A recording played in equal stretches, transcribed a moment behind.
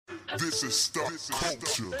This is stock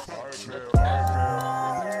culture. With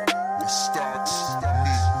stocks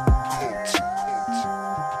meet culture.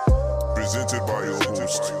 Presented by your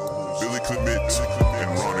host, Billy Clement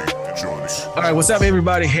and Ronnie Jones. All right, what's up,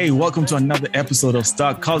 everybody? Hey, welcome to another episode of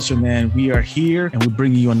Stock Culture, man. We are here and we're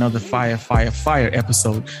bringing you another fire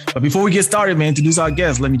episode. But before we get started, man, introduce our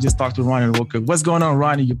guest. Let me just talk to Ronnie real quick. What's going on,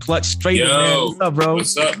 Ronnie? You clutch straight, man. What's up, bro?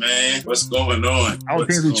 What's up, man? What's going on? How are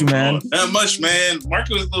things with you, man? Not much, man.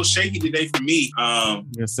 Market was a little shaky today for me.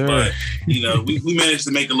 Yes, sir. But we managed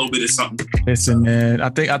to make a little bit of something. Listen, man. I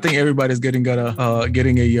think everybody's getting a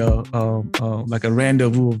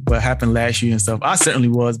rendezvous of what happened last year and stuff. I certainly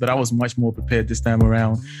was, but I was much more prepared this time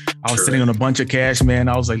around. I was sitting on a bunch of cash, man.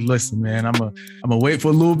 I was like, listen, man, I'm gonna wait for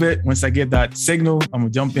a little bit. Once I get that signal, I'm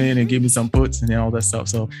gonna jump in and give me some puts and all that stuff.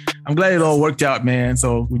 So I'm glad it all worked out, man.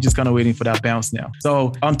 So we're just kind of waiting for that bounce now.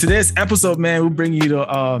 So on today's episode, man, we'll bring you to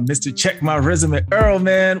Mr. Check My Resume, Earl,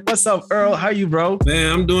 man. What's up, Earl? How you, bro?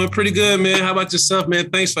 Man, I'm doing pretty good, man. How about yourself,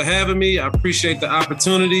 man? Thanks for having me. I appreciate the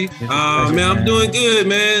opportunity. Man, I'm doing good,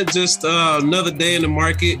 man. Just another day in the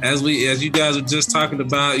market. As you guys were just talking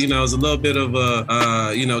about, it was a little bit of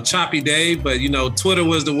a choppy day, but Twitter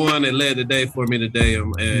was the one that led the day for me today,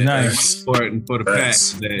 and nice for the pack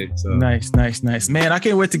today. So. Nice, man. I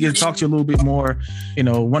can't wait to talk to you a little bit more.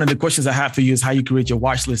 One of the questions I have for you is how you create your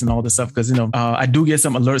watch list and all this stuff, because I do get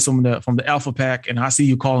some alerts from the Alpha Pack, and I see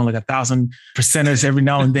you calling like 1,000 percenters every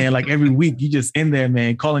now and then, like every week. You just in there,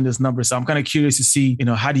 man, calling this number. So I'm kind of curious to see,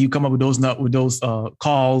 how do you come up with those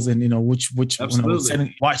calls, and which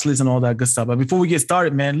setting watch lists and all that good stuff. But before we get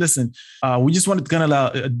started, man, listen, we just wanted to kind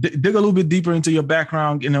of dig a little bit deeper into your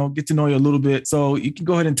background, get to know you a little bit. So you can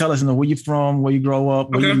go ahead and tell us, where you're from, where you grow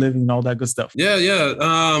up, where you live, and all that good stuff. Yeah.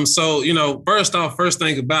 So, first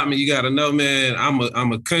thing about me, you got to know, man,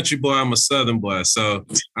 I'm a country boy. I'm a Southern boy. So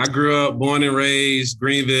I grew up, born and raised,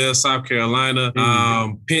 Greenville, South Carolina,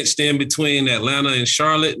 pinched in between Atlanta and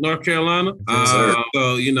Charlotte, North Carolina. So,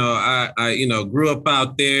 I grew up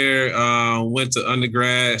out there, went to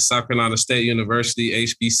undergrad, South Carolina State University,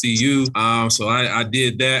 HBCU. So I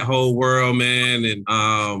did that whole world, man. And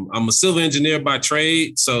I'm a civil engineer by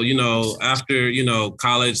trade. So, after,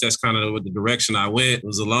 college, that's kind of the direction I went. It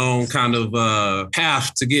was a long kind of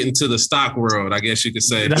path to get into the stock world, I guess you could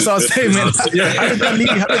say. That's what I was saying, man. How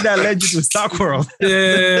did that lead you to the stock world?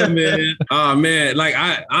 Yeah, man. Oh, man. Like,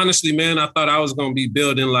 I thought I was going to be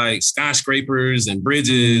building like skyscrapers and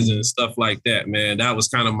bridges and stuff like that, man. That was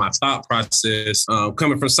kind of my thought process.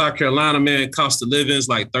 Coming from South Carolina, man, cost of living is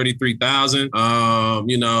like $33,000.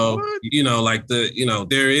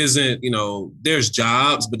 There's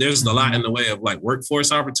jobs, but there's a lot in the way of like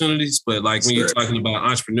workforce opportunities. But like when you're talking about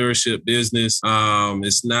entrepreneurship, business,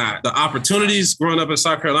 it's not the opportunities growing up in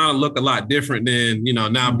South Carolina look a lot different than,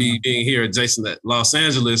 now being here adjacent to Los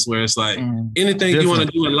Angeles, where it's like anything you want to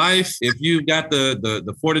do in life, if you've got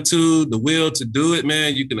the fortitude, the will to do it,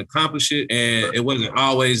 man, you can accomplish it. And it wasn't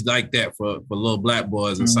always like that for little black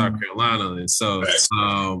boys in South Carolina. And so,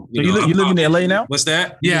 you live in LA now? What's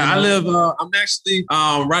that? Yeah, I live, I'm actually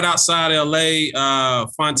right outside LA,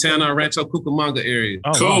 Fontana, Rancho Cucamonga area.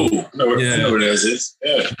 Oh, cool. Wow. I know where that is.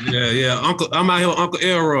 Yeah. I'm out here with Uncle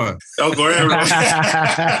Elroy. Uncle Elroy.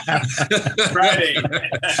 Friday.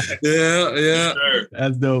 Yeah. Sure.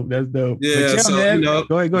 That's dope. Yeah, so, man. Go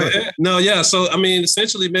ahead. No, yeah. So, I mean,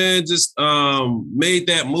 essentially, man, just made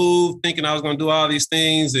that move thinking I was going to do all these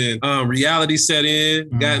things, and reality set in,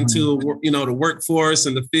 got into, the workforce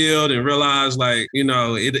and the field, and realized like,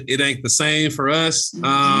 it ain't the same for us.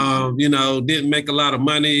 Didn't make a lot of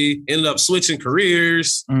money, ended up switching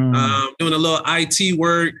careers, doing a little IT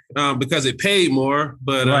work because it paid more.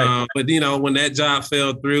 But when that job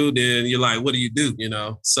fell through, then you're like, what do you do?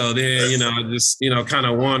 So then, I just, kind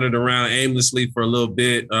of wandered around aimlessly for a little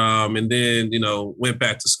bit. And then, went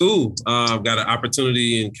back to school. Got an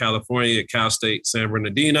opportunity in California at Cal State San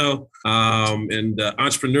Bernardino. And the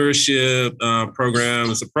entrepreneurship program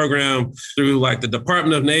is a program through like the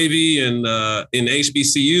Department of Navy and in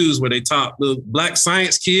HBCUs where they taught the Black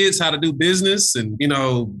science kids how to do business and,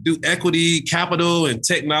 do equity, capital, and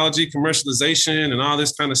technology commercialization and all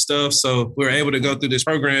this kind of stuff. So we were able to go through this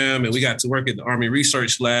program, and we got to work at the Army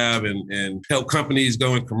Research Lab and help companies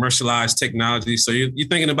go and commercialize technology. So you're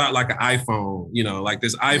thinking about like an iPhone, like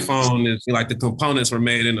this iPhone is like the components were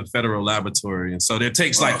made in a federal laboratory. And so there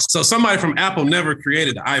takes somebody from Apple never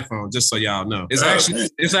created the iPhone, just so y'all know.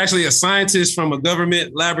 It's It's actually a scientist from a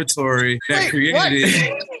government laboratory that created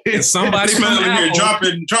it. And somebody from here Apple,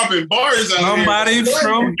 dropping bars out somebody here.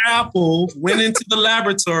 from Apple went into the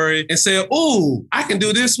laboratory and said, "Ooh, I can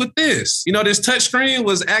do this with this." You know, this touchscreen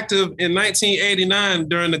was active in 1989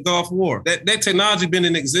 during the Gulf War. That technology been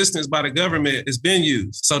in existence by the government. It's been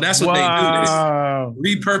used. So that's what they do.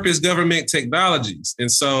 They repurpose government technologies. And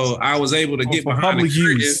so I was able to get behind the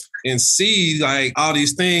curtain and see like all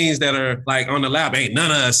these things that are like on the lab. Ain't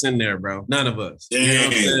none of us in there, bro. None of us. You know what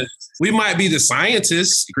I'm saying? We might be the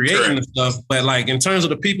scientists creating the stuff, but like in terms of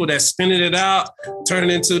the people that's spinning it out, turning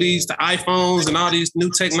into these iPhones and all these new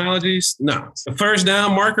technologies, no. The first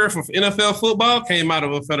down marker for NFL football came out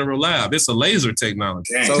of a federal lab. It's a laser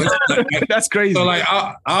technology. So it's that's crazy. So like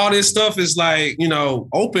all this stuff is like, you know,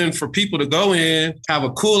 open for people to go in, have a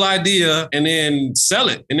cool idea, and then sell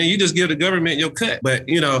it. And then you just give the government your cut. But,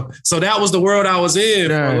 you know, so that was the world I was in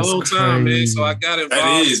for a long time, man. So I got involved.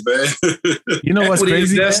 That is, man. You know what's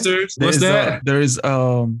crazy? Investors. What's that? There's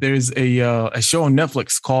a show on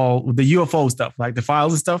Netflix called the UFO stuff, like the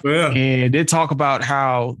files and stuff. Yeah. And they talk about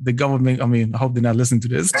how the government, I mean, I hope they're not listening to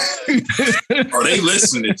this. Are they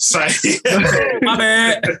listening? My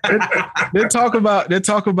bad. They talk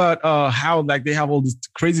about how like they have all this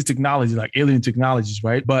crazy technology, like alien technologies,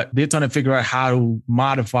 right? But they're trying to figure out how to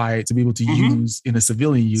modify it to be able to use in a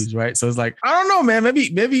civilian use, right? So it's like, I don't know, man.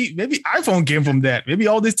 Maybe iPhone came from that. Maybe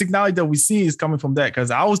all this technology that we see is coming from that.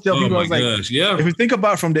 Because I always tell people, I was like, if you think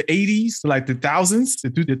about from the 80s to like the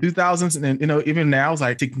 2000s, and then, you know, even now, it's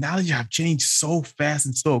like technology have changed so fast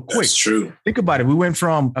and so quick. That's true. Think about it. We went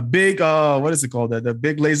from a big, what is it called? The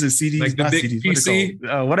big laser CDs, like the big CDs,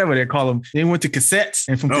 PC? whatever they call them. Then went to cassettes,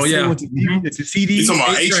 and from cassettes went to CDs. You talking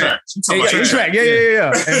about 8-track? A-track,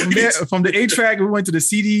 yeah. And from there, from the 8-track, we went to the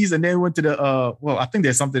CDs, and then went to the well, I think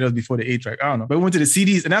there's something else before the 8-track. I don't know, but we went to the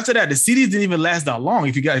CDs, and after that, the CDs didn't even last that long.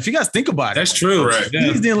 If you guys think about it, that's true. Right.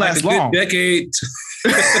 CDs didn't last long. Decade. The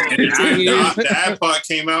iPod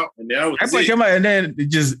came out, and that was iPod came out, and then it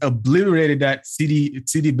just obliterated that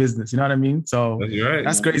CD business. You know what I mean? So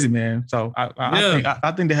that's crazy, man. So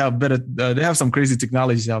I think they have better. They have some crazy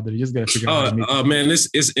technologies out there. You just gotta figure out. How to make it. Man,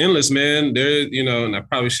 it's endless, man. There, you know, and I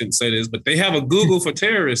probably shouldn't say this, but they have a Google for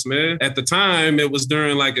terrorists, man. At the time, it was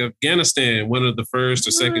during like Afghanistan, one of the first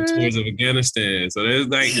or second tours of Afghanistan. So there's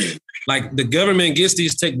like the government gets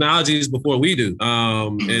these technologies before we do,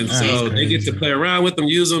 and so they get to play around with them,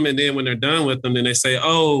 use them, and then when they're done with them, then they say,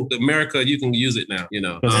 "Oh, America, you can use it now." You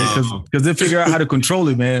know, because they figure out how to control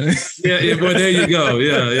it, man. Well, there you go.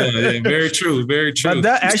 Yeah. Very true. But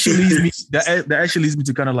that actually leads me. That actually leads me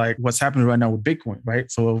to kind of like what's happening right now with Bitcoin, right?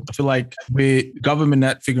 So I feel like with government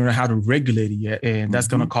not figuring out how to regulate it yet, and that's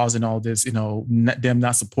going to cause all this, you know, them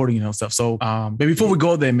not supporting it and stuff. So, but before we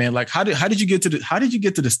go there, man, like how did you get to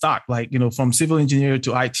the stock? Like, you know, from civil engineer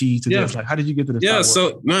to IT to this, like how did you get to the stock? Yeah,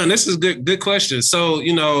 so man, this is good question. So,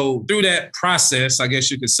 you know, through that process, I guess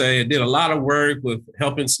you could say, I did a lot of work with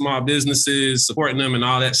helping small businesses, supporting them and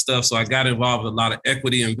all that stuff. So I got involved with a lot of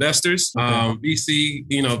equity investors, VC,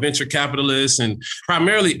 you know, venture capitalists, and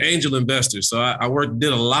primarily angel investors. So I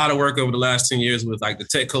did a lot of work over the last 10 years with like the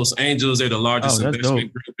Tech Coast Angels. They're the largest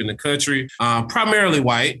investment group in the country, primarily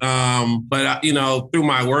white. But, you know, through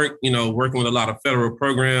my work, you know, working with a lot of federal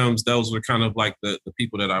programs, those were kind of like the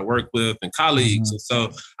people that I work with and colleagues. And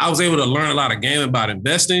so I was able to learn a lot of game about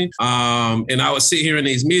investing. And I would sit here in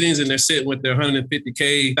these meetings and they're sitting with their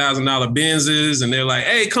 $150,000 Benzes and they're like,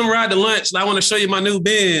 "Hey, come ride to lunch. I want to show you my new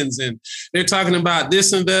Benz." And they're talking about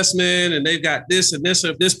this investment and they've got this and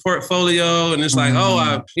this portfolio. And it's like,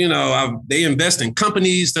 they invest in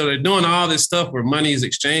companies that are doing all this stuff where money is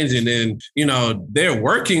exchanging. And, you know, they're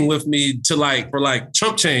working with me for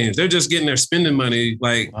chump change. They're just getting their spending money,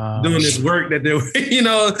 doing this work that they're,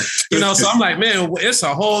 so I'm like, man, it's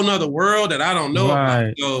a whole nother world that I don't know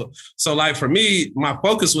about. So like for me, my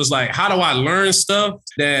focus was like, how do I learn stuff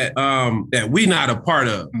that we not a part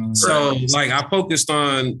of? So like I focused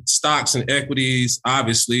on stocks and equities,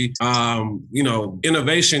 obviously,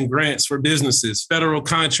 innovation grants for businesses, federal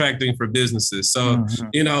contracting for businesses. So,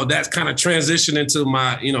 that's kind of transitioned into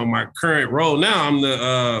my, my current role. Now I'm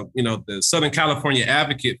the Southern California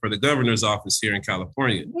advocate for the governor's office here in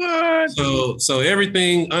California. What? So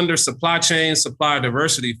everything under supply chain, supply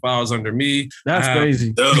diversity falls under me. That's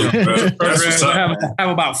crazy. I have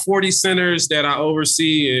about 40 centers that I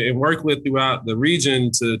oversee and work with throughout the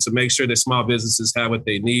region to make sure that small businesses have what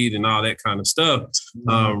they need and all that kind of stuff.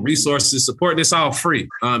 Resources, support, it's all free.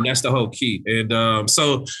 That's the whole key. And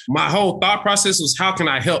so my whole thought process was, how can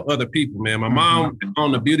I help other people, man? My mom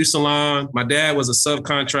owned a beauty salon. My dad was a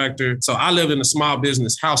subcontractor. So I lived in a small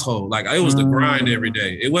business household. Like it was the grind every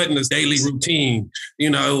day. It wasn't a daily routine. You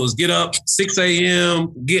know, it was get up 6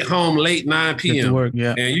 a.m., get home late 9 p.m. Work,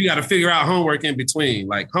 yeah. And you got to figure out homework in between.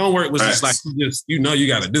 Like homework was just like, you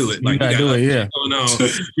got to do it. Like you got to do it, yeah. Going on,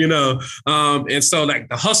 you know. And so like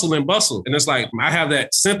the hustle and bustle. And it's like, I have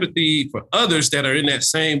that sympathy for others that are in that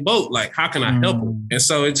same boat. Like, how can I help them? And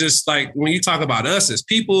so it's just like, when you talk about us as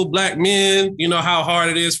people, Black men, you know how hard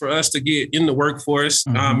it is for us to get in the workforce.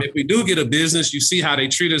 If we do get a business, you see how they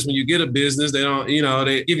treat us when you get a business. They don't, you know,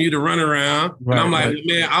 they give you the runaround. Right, and I'm like,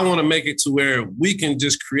 man, I want to make it to where we can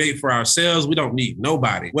just create for ourselves. We don't need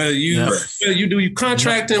nobody. Whether you do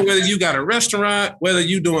contracting, whether you got a restaurant, whether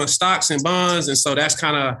you doing stocks and bonds. And so that's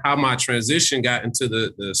kind of how my transition got into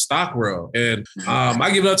the stock world. And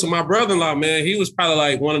I give it up to my brother-in-law, man. He was probably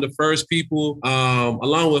like one of the first people,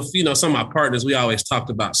 along with, you know, some of my partners, we always talked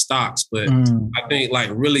about stocks, but I think like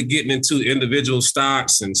really getting into individual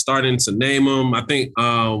stocks and starting to name them. I think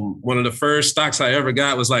one of the first stocks I ever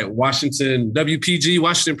got was like WPG,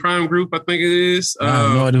 Washington Prime Group, I think it is. I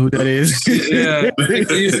have no idea who that is. Yeah,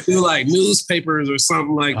 they used to do like newspapers or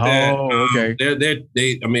something like that. Oh, okay.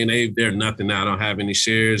 They're nothing now. I don't have any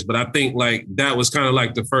shares, but I think like that was kind of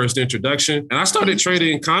like the first introduction. And I started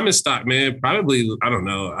trading common stock, man. Probably, I don't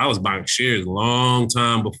know. I was buying shares a long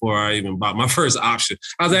time before I even bought my first option.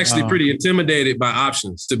 I was actually pretty intimidated by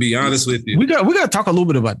options, to be honest with you. We got to talk a little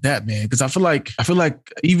bit about that, man, because I feel like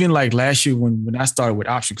even like last year when I started with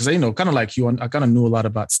option, because you know, kind of like you, I kind of knew a lot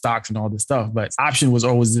about stocks and all this stuff, but option was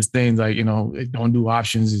always this thing like, you know, don't do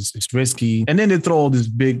options, it's risky, and then they throw all these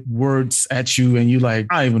big words at you, and you like,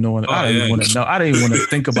 I don't even know, I don't even want to know, I don't even want to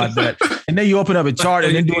think about that. And then you open up a chart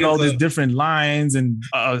and then doing all these different lines, and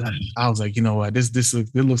I was like, you know what, this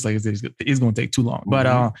looks like it's going to take too long. But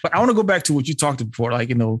I want to go back to what you talked before, like,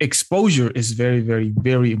 you know, exposure is very, very,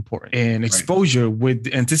 very important, and exposure with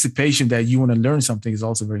the anticipation that you want to learn something is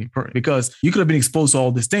also very important, because you could have been exposed to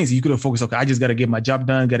all these things. You could have focused, okay, I just got to get my job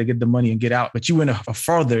done, got to get the money and get out. But you went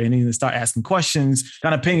further and then start asking questions,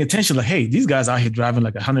 kind of paying attention, like, hey, these guys out here driving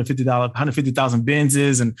like $150,000, 150,000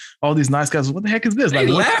 Benzes and all these nice cars. What the heck is this? Like,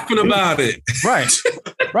 laughing about it. Right.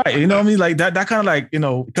 Right. You know what I mean? Like that kind of like, you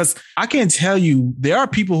know, because I can tell you there are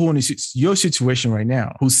people who are in your situation right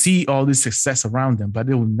now who see all this success around them, but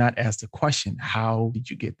they will not ask the question, how did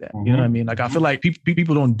you get that? You know what I mean? Like, I feel like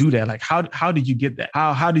people don't do that. Like, how did you get that?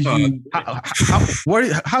 How did you,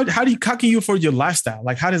 how can you afford your lifestyle?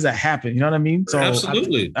 Like, how does that happen? You know what I mean? So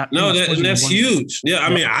absolutely. That's huge. Yeah. I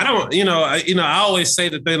mean, I don't, I always say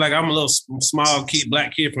the thing, like, I'm a little small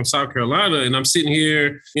Black kid from South Carolina, and I'm sitting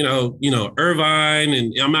here, Irvine,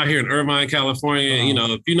 and I'm out here in Irvine, California. You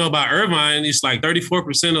know, if you know about Irvine, it's like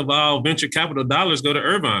 34% of all venture capital dollars go to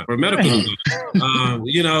Irvine for medical.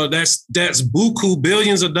 That's buku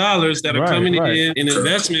billions of dollars that are coming in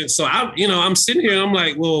investments. So I'm sitting here and I'm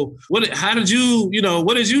like, well, what did you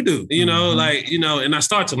do? And I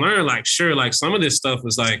start to learn, like, sure, like some of this stuff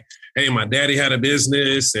was like, hey, my daddy had a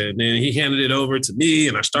business and then he handed it over to me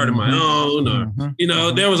and I started my own. Or,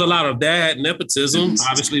 there was a lot of that nepotism.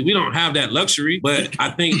 Obviously, we don't have that luxury, but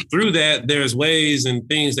I think through that, there's ways and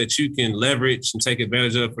things that you can leverage and take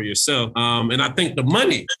advantage of for yourself. And I think the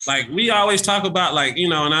money, like we always talk about, like,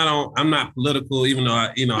 and I'm not political, even though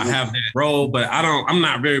I have that role, but I'm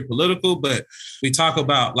not very political, but we talk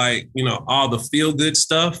about, like, all the feel good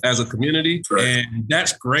stuff as a community. Right. And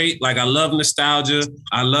that's great. Like, I love nostalgia.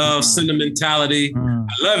 I love sentimentality. I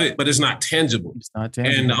love it, but it's not tangible. It's not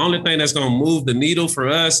tangible. And the only thing that's going to move the needle for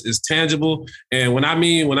us is tangible. And when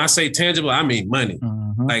I say tangible, I mean money.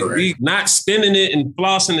 Like, we not spending it and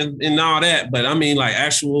flossing and all that, but I mean like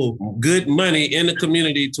actual good money in the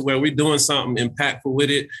community to where we're doing something impactful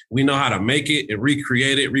with it. We know how to make it and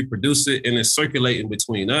recreate it, reproduce it, and it's circulating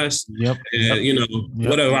between us. Yep. And,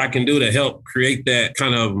 whatever I can do to help create that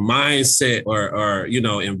kind of mindset or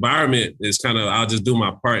environment is kind of, I'll just do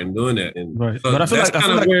my part in doing that. And right. But I feel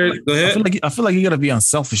like you got to be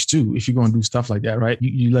unselfish too if you're going to do stuff like that, right?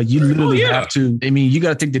 You literally have to. I mean, you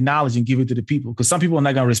got to take the knowledge and give it to the people, because some people are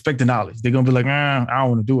not going to respect the knowledge. They're going to be like, I don't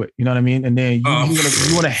want to do it. You know what I mean? And then you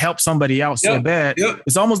want to help somebody out so bad. Yep.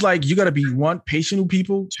 It's almost like you got to be, one, patient with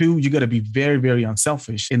people. Two, you got to be very, very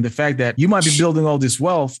unselfish in the fact that you might be building all this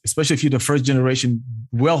wealth, especially if you're the first generation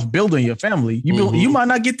wealth builder in your family. You might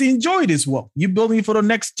not get to enjoy this wealth. You're building it for the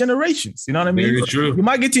next generations. You know what I mean? Very true. You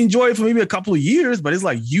might get to enjoy it for maybe a couple of years, but it's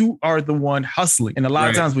like you are the one hustling. And a lot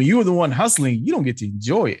of times when you're the one hustling, you don't get to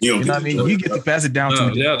enjoy it. You know what I mean? You get to pass it down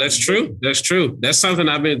to yeah, that's true. That's true. That's something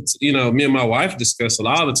I've been, me and my wife discuss a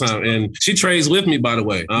lot of the time, and she trades with me, by the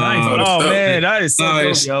way. Nice. Man, that is so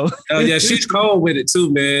good, yo. Yeah, she's cold with it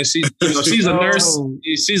too, man. She's a nurse.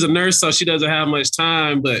 She's a nurse, so she doesn't have much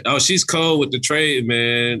time, but she's cold with the trade,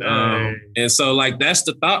 man. And so like that's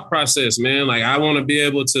the thought process, man. Like I want to be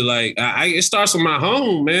able to like, it starts with my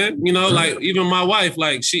home, man. Like even my wife,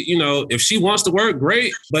 like she, if she wants to work,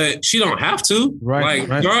 great, but she don't have to. Right. Like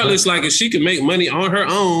regardless, like if she can make money on her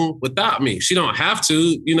own without me, she don't have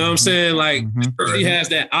to. You know what I'm saying? Like she has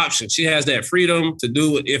that option. She has that freedom to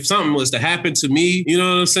do it. If something was to happen to me, you know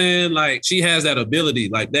what I'm saying? Like she has that ability,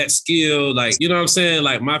 like that skill, like, you know what I'm saying?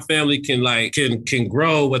 Like my family can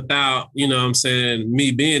grow without, you know what I'm saying,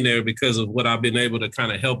 me being there because of what I've been able to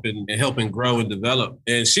kind of help and grow and develop.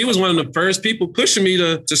 And she was one of the first people pushing me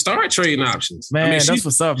to start trading options. Man, that's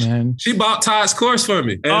what's up, man. She bought Todd's course for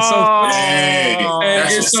me. And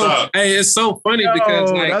it's so funny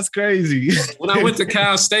because like that's crazy. When I went to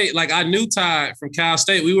Cal State, like I knew Todd from Cal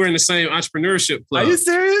State. We were in the same entrepreneurship club. Are you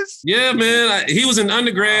serious? Yeah, man. He was an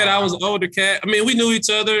undergrad. I was an older cat. I mean, we knew each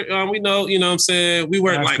other. We know, you know what I'm saying? We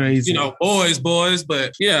weren't like, crazy. Boys,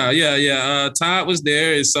 but yeah. Todd was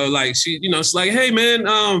there. And so like she, she's like, hey man,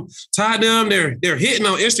 Todd them, they're hitting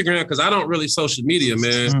on Instagram because I don't really social media,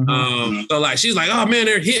 man. So like she's like, oh man,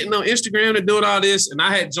 they're hitting on Instagram, they're doing all this. And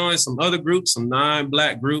I had joined some other groups, some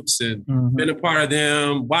non-Black groups, and been a part of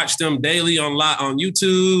them, watched them daily on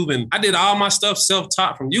YouTube. And I did all my stuff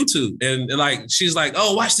self-taught from YouTube. And like she's like,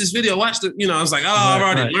 oh, watch this video, watch the, I was like, oh, I've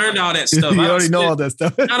already learned all that stuff. You already know all that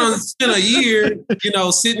stuff. I don't spend a year,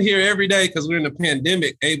 sitting here every day because we're in the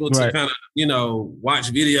pandemic, able to kind of,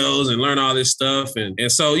 watch videos and learn all this stuff.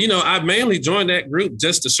 And so, I mainly joined that group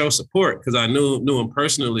just to show support because I knew him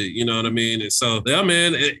personally, you know what I mean? And so, yeah,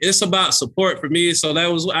 man, it's about support for me. So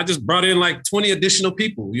I just brought in like 20 additional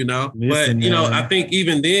people, Listen, but, I think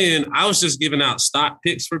even then I was just giving out stock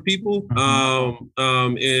picks for people. And,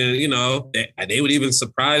 they would even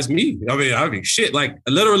surprise me. I mean, shit, like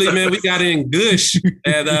literally, man, we got in Gush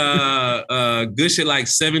at like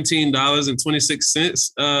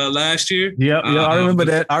 $17.26 last year. Yeah, I remember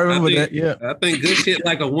that. Yeah, I think Gush hit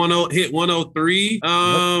like 103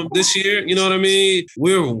 this year. You know what I mean?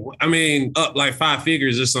 We're up like 5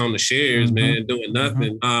 figures just on the shares, man, doing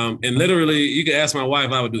nothing. And literally, you could ask my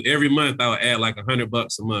wife. I would do every month. I would add like $100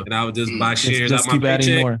 a month, and I would just buy shares out my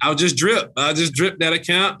paycheck. I would just drip. I just drip that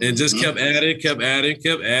account and just kept adding,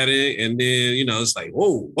 and then it's like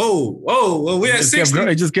whoa. Well, we at 60.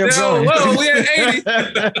 It just kept growing. Whoa, we at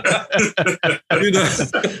 80.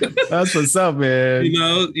 That's what's up, man.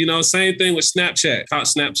 Same thing with Snapchat. Caught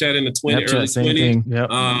Snapchat in the early 20s. Yep.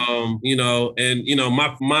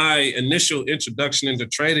 My initial introduction into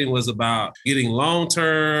trading was about getting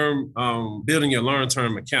long-term, building your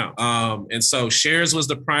long-term account. And so shares was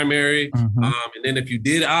the primary. And then if you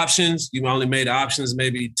did options, you only made options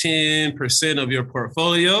maybe 10% of your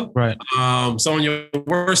portfolio. Right. So on your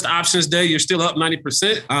worst options day, you're still up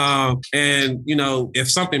 90%. And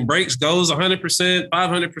if something breaks, goes 100%,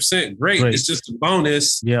 500%, great. It's just a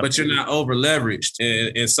bonus, but you're not over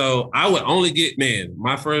leveraged. And so I would only get,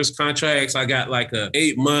 my first contracts, I got like a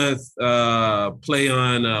 8-month play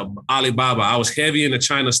on Alibaba. I was heavy into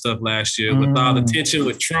China stuff last year with all the tension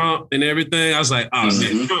with Trump and everything. I was like, oh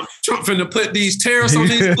man, Trump finna put these tariffs on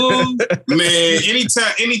these fools. Man,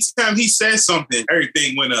 anytime he says something,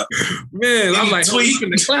 everything went up. Man, I'm like, he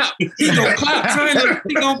finna clap. He gonna clap China.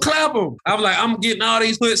 He gonna clap them. I'm like, I'm getting all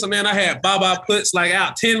these puts. And man, I had Baba puts like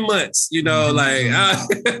out 10 months, like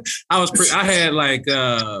I had like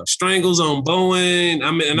strangles on Boeing.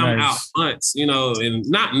 I'm out months, and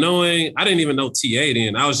not knowing, I didn't even know TA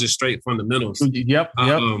then. I was just straight fundamentals. Yep.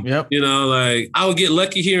 Like I would get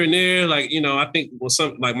lucky here and there. Like, I think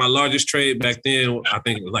like my largest trade back then, I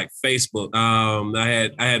think it was like Facebook.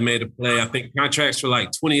 I had made a play. I think contracts for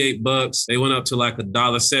like $28. They went up to like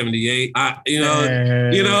 $1.78. I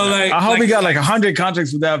hope he got like 100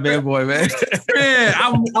 contracts with that bad boy, man. Man,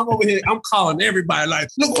 I'm over here. I'm calling everybody like,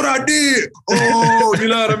 look what I did. Oh, you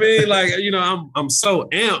know what I mean? Like, I'm so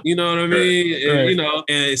amped. You know what I mean? And,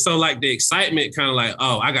 and so like the excitement kind of like,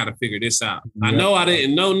 oh, I got to figure this out. Yeah. I know I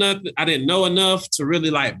didn't know nothing. I didn't know enough to really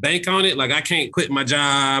like bank on it. Like I can't quit my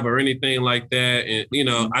job or anything like that. And,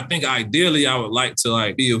 I think ideally I would like to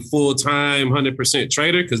like be a full-time 100%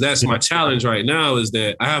 trader because that's my challenge right now is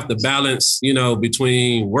that I have to balance,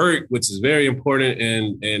 between work, which is very important,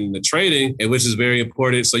 and the trading. and which is very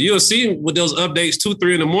important. So you'll see with those updates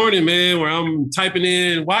 2-3 in the morning, man, where I'm typing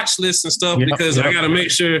in watch lists and stuff because I got to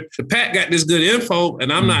make sure the Pat got this good info,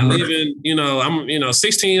 and I'm not leaving. I'm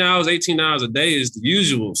 16 hours, 18 hours a day is the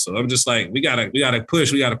usual. So I'm just like, we gotta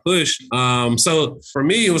push. So for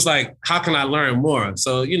me, it was like, how can I learn more?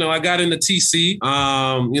 So I got into TC,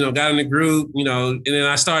 got in the group, and then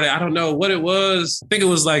I started. I don't know what it was. I think it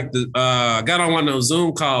was like I got on one of those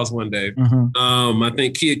Zoom calls one day. I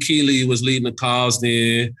think Kia Keeley was leading the calls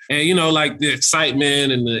then, and like the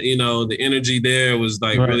excitement and the energy there was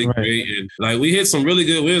like really great, and like we hit some really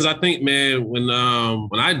good wins. I think, man, when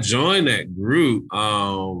I joined that group,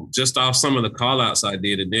 just off some of the call outs I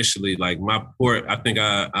did initially, like my port, I think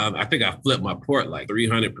I flipped my port like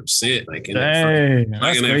 300%, like in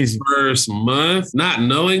that first month, not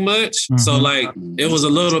knowing much. So like it was a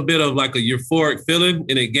little bit of like a euphoric feeling,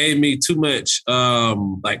 and it gave me too much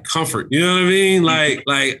like comfort. You know what I mean? Like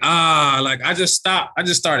I just stopped. I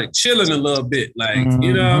just started chilling a little bit. Like,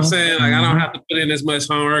 you know what I'm saying? Like I don't have to put in as much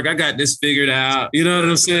homework. I got this figured out. You know what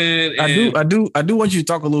I'm saying? I do want you to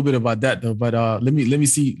talk a little bit about that though. But let me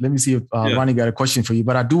see if Ronnie got a question for you.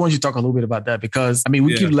 But I do want you to talk a little bit about that because I mean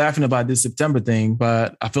we keep laughing about this September thing,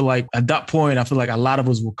 but I feel like at that point a lot of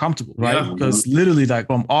us were comfortable, right? Because literally like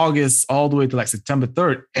from August all the way to like September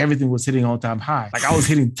 3rd, everything was hitting all-time high. Like I was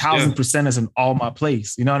hitting 1,000% in all my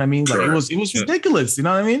plays. You know what I mean? Like it was ridiculous. You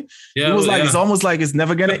know what I mean? It was like it's almost like it's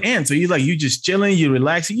never gonna end. So you just chilling, you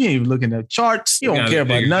relaxing, you ain't even looking at charts, you don't care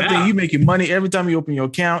about nothing. You making money every time you open your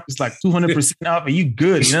account. It's like 200% up, and you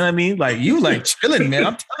good. You know what I mean? Like you like chilling, man.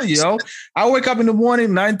 I'm telling you, I wake up in the morning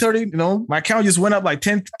 9:30. My account just went up like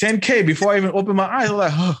 10K before I even opened my eyes. I was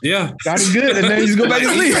like, got it good, and then you just go back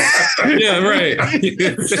to sleep.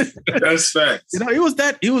 That's facts.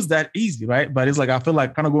 It was that easy, right? But it's like I feel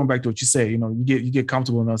like kind of going back to what you say. You get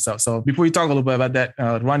comfortable in yourself. So before you talk a little bit about that,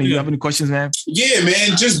 Ronnie, you have any questions, man? Yeah,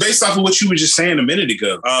 man. Just based off of what you were just saying a minute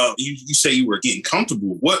ago, you say you were getting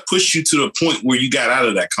comfortable. What pushed you to the point where you got out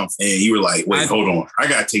of that comfort and you were like, wait, hold on, I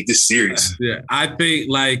gotta take this serious? I think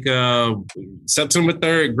like September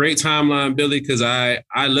 3rd, great timeline, Billy, because I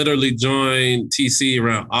literally joined TC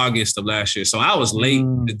around August of last year, so I was late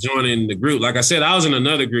to joining the group. Like I said, I was in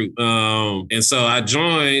another group, and so I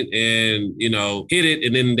joined and hit it,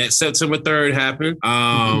 and then that September 3rd happened.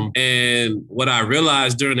 And what I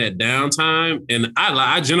realized during that downtime, and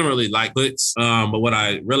I generally like puts, but what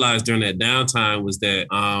I realized during that downtime was that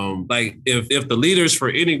like if the leaders for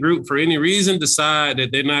any group for any reason decide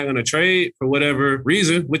that they're not going to trade for whatever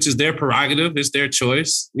reason, which is their prerogative, it's their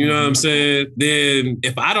choice, you know what I'm saying? Then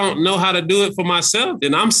if I don't know how to do it for myself,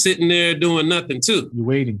 then I'm sitting there doing nothing too. You're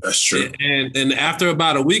waiting. That's true. And after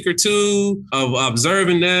about a week or two of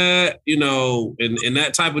observing that, and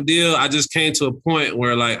that type of deal, I just came to a point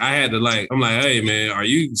where like I had to I'm like, hey man, are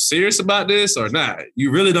you serious about this or not?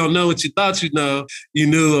 You really don't know what you thought you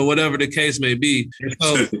knew, or whatever the case may be.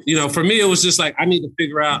 So, for me, it was just like I need to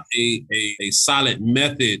figure out a solid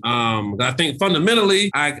method. I think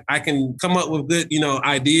fundamentally I can come up with good,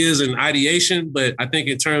 ideas and ideation, but I think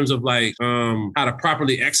in terms of like how to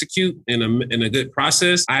properly execute in a good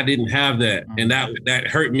process, I didn't have that, and that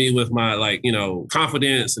hurt me with my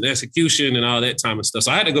confidence and execution and all that time and stuff.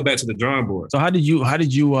 So I had to go back to the drawing board. So how did you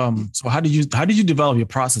develop your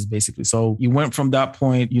process basically? So you went from that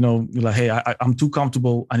point, you're like, hey, I'm too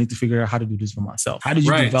comfortable. I need to figure out how to do this for myself. How did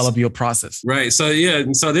you develop your process? Right. So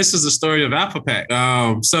and so this is the story of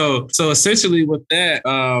AlphaPack. So essentially with that,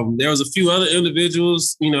 there was a few other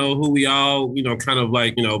individuals, who we all, kind of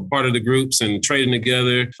like, part of the groups and trading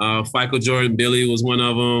together. FICO Jordan Billy was one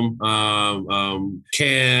of them.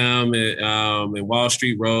 Cam and Wall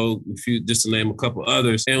Street Rogue, just to name a couple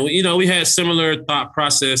others. And we had similar thought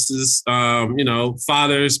processes.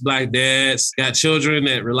 Fathers, Black dads, got children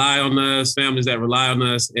that rely on us, families that rely on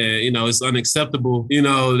us, and it's unacceptable.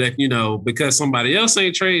 That because somebody else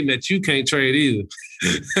ain't trading, that you can't trade either.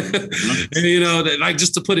 And, like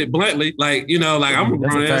just to put it bluntly, like I'm a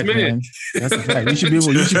grown ass man. That's a fact. You should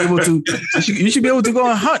be able to go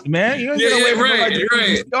and hunt, man. You don't get away from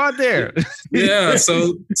right. Go out there. Yeah.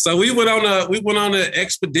 So we went on an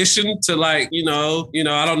expedition to I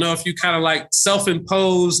don't know if you kind of like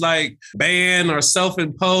self-imposed like ban or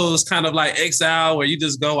self-imposed kind of like exile where you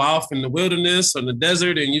just go off in the wilderness or in the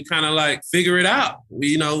desert and you kind of like figure it out.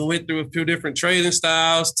 We went through a few different trading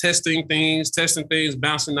styles, testing things things,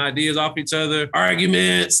 bouncing ideas off each other,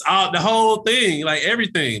 arguments, the whole thing, like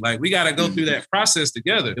everything. Like we got to go through that process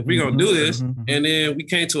together if we're going to do this. And then we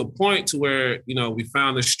came to a point to where, we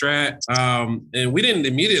found the strat. And we didn't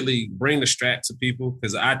immediately bring the strat to people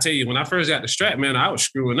because I tell you, when I first got the strat, man, I was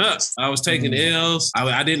screwing up. I was taking L's.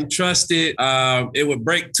 I didn't trust it. It would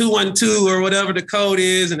break 212 or whatever the code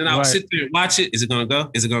is. And then I would sit there and watch it. Is it going to go?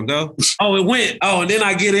 Is it going to go? Oh, it went. Oh, and then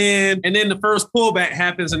I get in and then the first pullback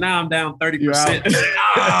happens and now I'm down 30%.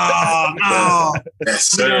 Oh, no. Yes,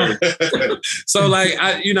 sir. So like,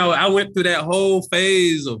 I went through that whole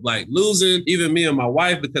phase of like losing, even me and my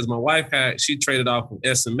wife, because my wife she traded off of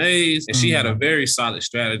SMAs and she had a very solid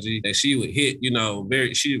strategy that she would hit,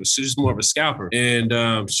 she was just more of a scalper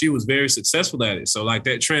and she was very successful at it. So like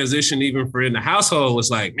that transition, even for in the household was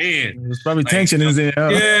like, man. There's probably tension in there.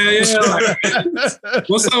 Yeah. Like,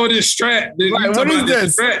 what's up with this strat? Like, what is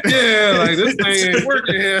this? Yeah, like this thing ain't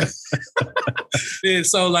working here. And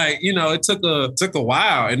so like, it took a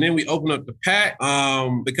while. And then we opened up the pack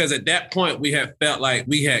because at that point we had felt like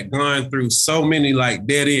we had gone through so many like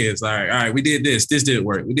dead ends. All right, we did this didn't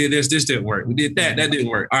work. We did this didn't work. We did that didn't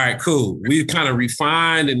work. All right, cool. We kind of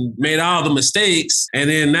refined and made all the mistakes. And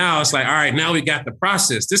then now it's like, all right, now we got the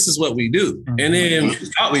process. This is what we do. And then we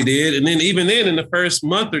thought we did. And then even then in the first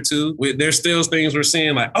month or two, there's still things we're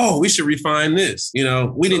seeing like, oh, we should refine this.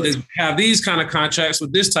 We need to have these kind of contracts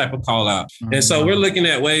with this type of call out. And so we're looking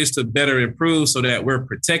at ways to better improve so that we're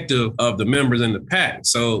protective of the members in the pack.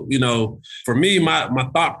 So, for me, my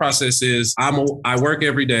thought process is I work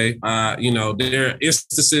every day. There are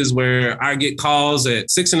instances where I get calls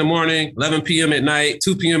at 6 a.m, 11 p.m. at night,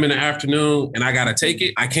 2 p.m. in the afternoon, and I got to take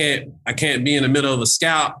it. I can't be in the middle of a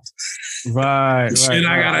scalp. Right. And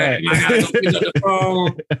I gotta go pick up the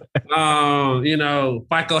phone.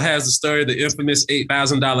 FICO has the story of the infamous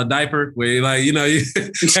 $8,000 diaper where you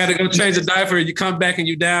had to go change a diaper and you come back and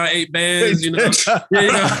you down 8 bands, you got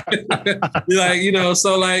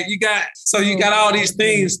all these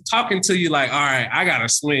things talking to you like, all right, I gotta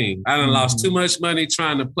swing. I done lost too much money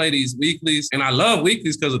trying to play these weeklies. And I love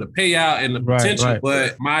weeklies because of the payout and the potential,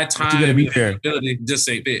 but my time and ability just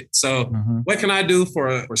ain't fit. So what can I do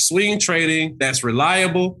for swing trading that's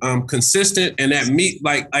reliable, consistent, and that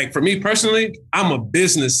like for me personally, I'm a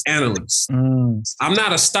business analyst. I'm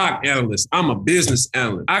not a stock analyst. I'm a business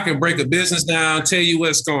analyst. I can break a business down, tell you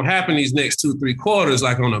what's going to happen these next 2-3 quarters,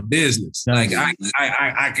 like on a business. Like I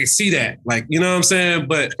can see that, like, you know what I'm saying?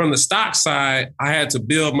 But from the stock side, I had to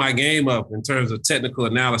build my game up in terms of technical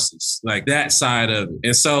analysis, like that side of it.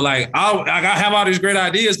 And so like, I have all these great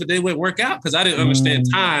ideas, but they wouldn't work out because I didn't understand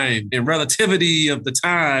time and relativity of the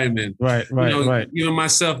time and giving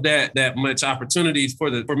myself that much opportunity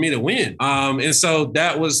for me to win. And so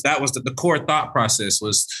that was the core thought process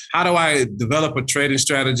was how do I develop a trading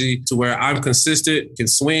strategy to where I'm consistent, can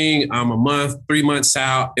swing, I'm a month, 3 months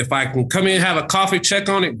out. If I can come in, have a coffee check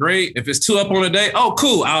on it, great. If it's 2 up on a day, oh,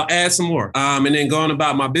 cool, I'll add some more. And then going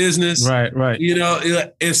about my business. Right.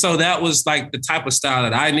 And so that was like the type of style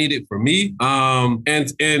that I needed for me.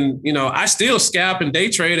 I still scalp and day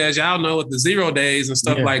trade, as y'all know, with the 0 days and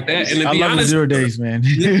stuff like that. And to be honest, the 0 days, man.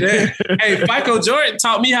 Hey, FICO Jordan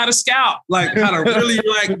taught me how to scalp, like how to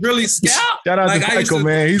really scalp. Shout out to FICO,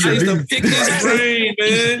 man. I used to pick his brain,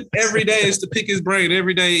 man. Every day is to pick his brain.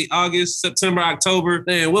 Every day, August, September, October.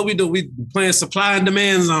 Man, what we do, we playing supply and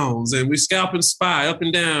demand zones and we scalping SPY up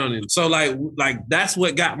and down. And so like that's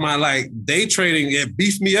what got my like day trading, it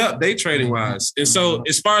beefed me up day trading wise. And so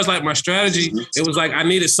as far as like my strategy, it was like I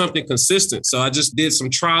needed something consistent. So I just did some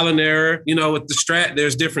trial and error, with the strat,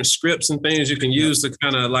 there's different scripts and things you can use to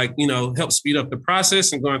kind of like, help speed up the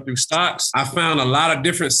process and going through stocks. I found a lot of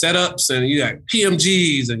different setups and you got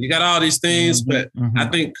PMGs and you got all these things, but I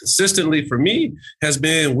think consistently for me has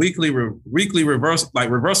been weekly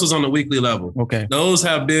reversals on the weekly level. Okay. Those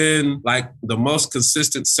have been like the most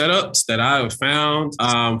consistent setups that I have found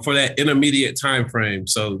for that intermediate time frame.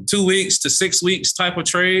 So 2 weeks to 6 weeks type of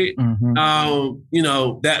trade.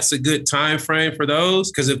 That's a good time frame for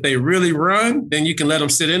those because if they really run, then you can let them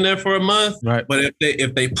sit in there for a month. Right. But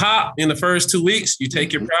if they pop in the first 2 weeks, you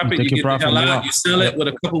take your profit, you get the hell out, you sell it with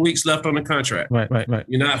a couple weeks left on the contract. Right.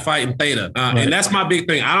 You're not fighting theta. And that's my big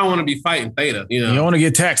thing. I don't want to be fighting theta. You don't want to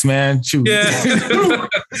get taxed, man. Shoot. Yeah.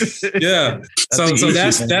 Yeah. So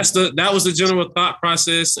that was the general thought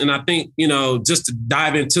process. And I think, just to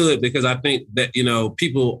dive into it, because I think that,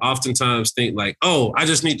 people oftentimes think like, oh, I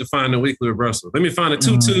just need to find a weekly reversal. Let me find a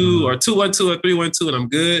 2-2 or 2-1-2 or 3-1-2 and I'm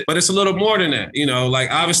good. But it's a little more than that.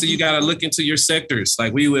 Like obviously obviously you got to look into your sectors.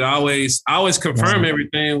 Like we would always confirm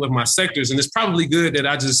everything with my sectors. And it's probably good that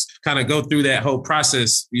I just kind of go through that whole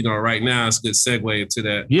process, right now. It's a good segue into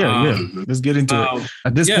that. Yeah. Let's get into it.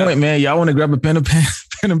 At this point, man, y'all want to grab a pen and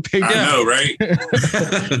paper. I know, right?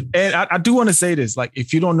 And I do want to say this, like,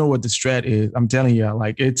 if you don't know what the strat is, I'm telling you,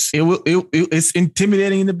 like, it's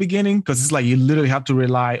intimidating in the beginning because it's like you literally have to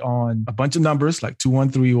rely on a bunch of numbers, like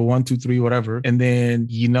 213 or 123, whatever, and then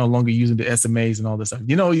you're no longer using the SMAs and all this stuff.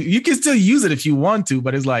 You can still use it if you want to,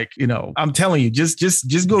 but it's like, I'm telling you, just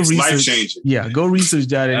go research. Life changing. Yeah, go research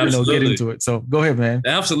that and get into it. So go ahead, man.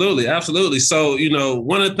 Absolutely. So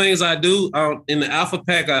one of the things I do in the Alpha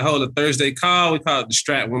Pack, I hold a Thursday call. We call it the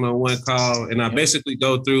Strat 101 call, and I basically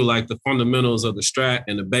go through like the fundamentals of the strat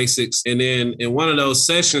and the basics. And then in one of those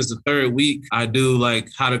sessions, the third week, I do like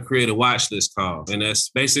how to create a watch list call, and that's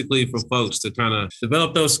basically for folks to kind of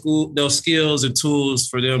develop those skills and tools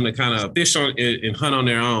for them to kind of fish on and hunt on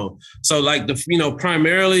their own. So like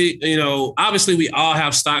primarily, obviously we all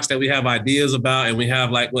have stocks that we have ideas about, and we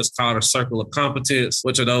have like what's called a circle of competence,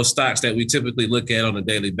 which are those stocks that we typically look at on a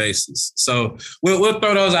daily basis. So we'll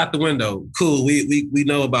throw those out the window. Cool. We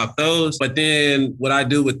know about those. But then what I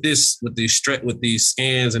do with these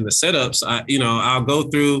scans and the setups, I'll go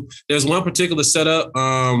through. There's one particular setup,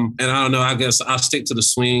 and I don't know. I guess I'll stick to the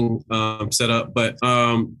swing setup, but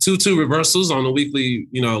 2-2 reversals on the weekly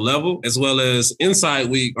level, as well as inside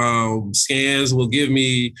week scans will give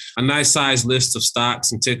me a nice size list of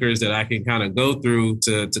stocks and tickers that I can kind of go through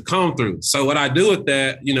to comb through. So what I do with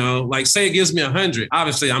that, like say it gives me 100.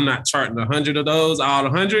 Obviously, I'm not charting 100 of those, all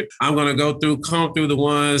 100. I'm going to comb through the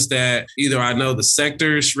ones that either I know the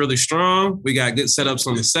sector is really strong. We got good setups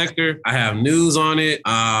on the sector. I have news on it.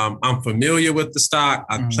 I'm familiar with the stock.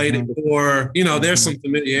 I've played it before. There's some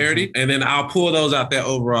familiarity. And then I'll pull those out that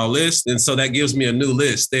overall list. And so that gives me a new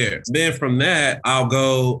list there. Then from that, I'll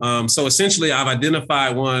go. So essentially, I've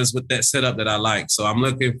identified ones with that setup that I like. So I'm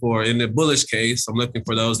looking for, in the bullish case, I'm looking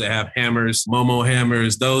for those that have hammers, Momo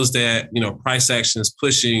hammers, those that, price action is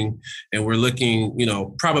pushing, and we're looking,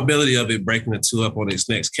 probability of it breaking the 2 up on its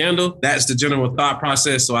next candle. That's the general thought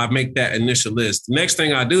process. So I make that initial list. The next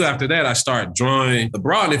thing I do after that, I start drawing the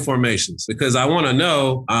broadening formations, because I want to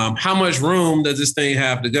know how much room does this thing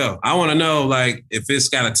have to go. I want to know, like, if it's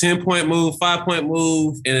got a 10-point move, 5-point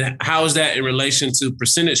move, and how is that in relation to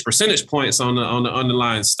percentage points on the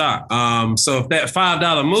underlying stock. So if that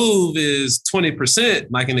 $5 move is 20%,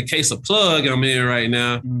 like in the case of Plug I'm in right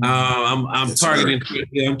now, I'm targeting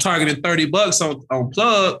 $30 on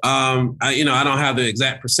Plug. I don't have the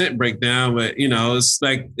exact percent breakdown, but it's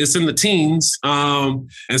like it's in the teens. And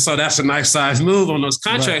so that's a nice size move on those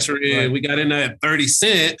contracts we're in. Right. We got in there at 30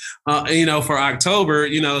 cents, for October,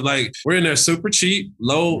 like we're in there super cheap,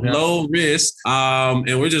 low risk.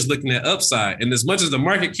 And we're just looking at upside. And as much as the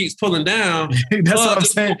market keeps pulling down, that's what I'm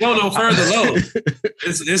saying. Go no further low.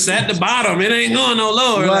 It's at the bottom. It ain't going no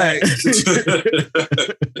lower. Right.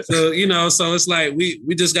 So it's like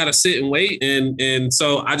we just got to sit and wait. And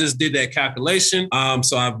so I just did that calculation.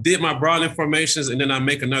 So I did my broad informations, and then I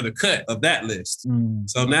make another cut of that list.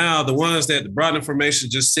 So now the ones that the broad information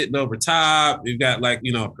just sitting over top, you've got like,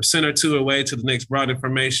 a percent or two away to the next broad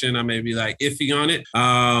information. I may be like iffy on it.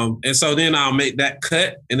 And so then I'll make that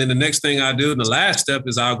cut. And then the next thing I do, the last step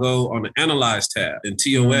is I'll go on the analyze tab in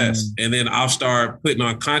TOS. And then I'll start putting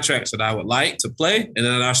on contracts that I would like to play. And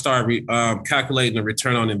then I'll start calculating the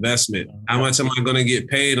return on investment. How much am I going to get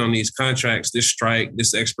paid on these contracts, this strike,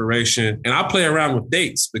 this expiration? And I'll play around with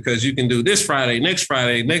dates, because you can do this Friday, next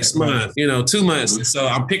month, 2 months. And so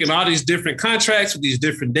I'm picking all these different contracts with these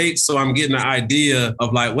different dates. So I'm getting an idea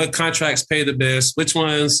of like what contracts pay the best, which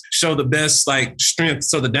ones show the best like strength.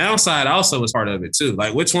 So the downside also is part of it too.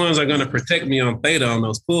 Like which ones are going to protect me on theta on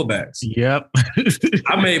those pullbacks. Yep.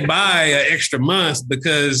 I may buy an extra month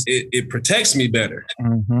because it protects me better.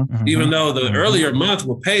 Even though the earlier month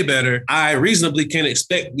will pay better, I reasonably can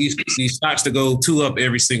expect these stocks to go 2 up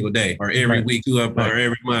every single day, or every week 2 up, or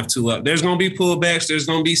every month 2 up. There's going to be pullbacks. There's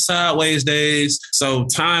going to be sideways days. So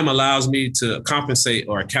time allows me to compensate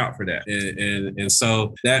or account for that. And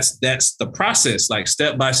so that's the process, like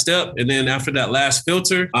step by step. And then after that last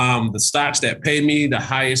filter, the stocks that pay me the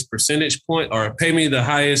highest percentage point, or pay me the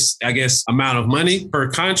highest, I guess, amount of money per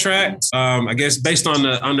contract, I guess based on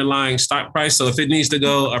the underlying stock price. So if it needs to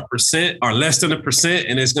go 1% or less than 1%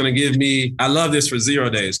 and it's going to give me, I love this for 0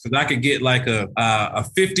 days because I could get like a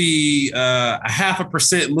 50, a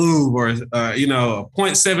 0.5% move or, a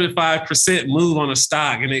 0.75% move on a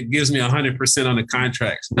stock, and it gives me 100% on the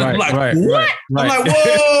contracts. I'm like, what? I'm like,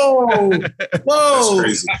 whoa. That's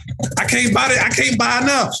crazy. I can't buy it. I can't buy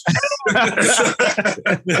enough.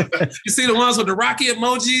 You see the ones with the rocket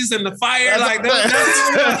emojis and the fire, like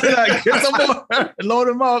that. Get some more. Load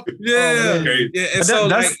them up. Yeah, yeah. And so,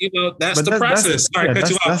 that's the process. Sorry, cut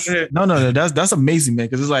you off. No. That's amazing, man.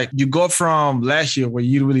 Because it's like you go from last year where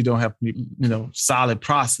you really don't have solid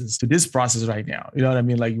process to this process right now. You know what I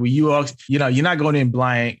mean? Like when you're not going in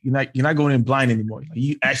blind. You're not going in blind anymore. Like,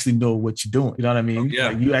 you actually know what you're doing. You know what I mean? Yeah.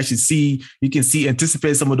 Like, you actually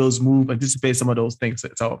anticipate some of those moves, anticipate some of those things.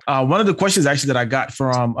 So one of the questions actually that I got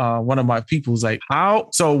from one of my people is like,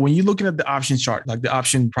 so when you're looking at the option chart, like the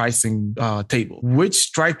option pricing table, which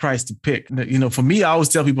strike price to pick? For me, I always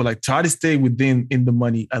tell people like try to stay in the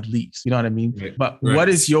money at least. You know what I mean? Right. But what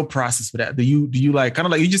is your process for that? Do you like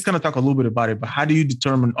you just kind of talk a little bit about it, but how do you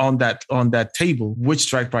determine on that table which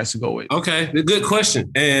strike price to go with? Okay, good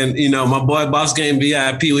question. And my boy Boss Game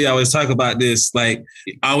VIP, we always talk about this. Like,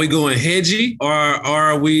 are we going hedgy or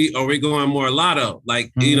are we going more lotto?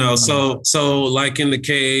 Like, so like in the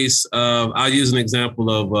case of, I'll use an example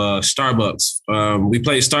of Starbucks. We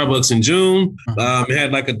played Starbucks in June. It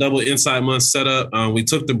had like a double inside month setup. We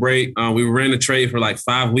took the break. We ran the trade for like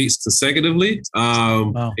 5 weeks consecutively.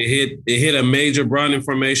 Wow. It hit a major broadening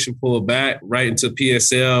formation, pulled back right into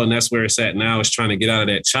PSL, and that's where it's at now. It's trying to get out of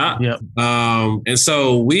that chop. Yep. And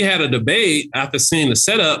so we had a debate after seeing the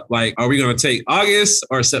setup, like, are we going to take August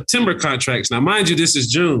or September contracts? Now, mind you, this is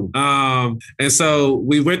June. And so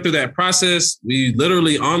we went through that process. We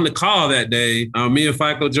literally on the call that day, me and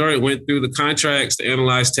FICO Jordan went through the contracts, the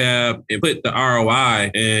analyze tab, and put the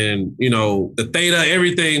ROI and, the theta,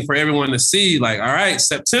 everything for everyone to see. Like, all right,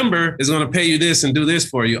 September is going to pay you this and do this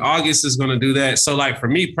for you. August is going to do that. So like for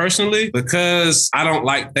me personally, because I don't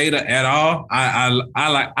like theta at all,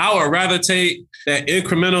 I would rather take that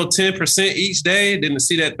incremental 10% each day than to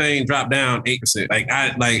see that thing drop down 8%.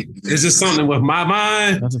 It's just something with my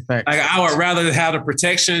mind. That's a fact. Like, I would rather have the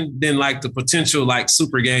protection than like the potential like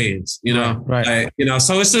super gains, Right.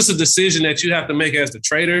 So it's just a decision that you have to make as the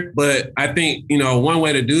trader. But I think, one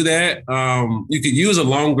way to do that, you could use a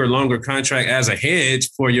longer contract as a hedge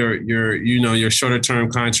for your shorter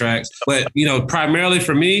term contracts. But, primarily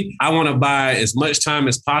for me, I want to buy as much time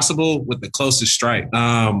as possible with the closest strike.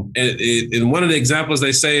 And one of the examples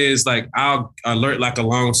they say is like, I'll alert like a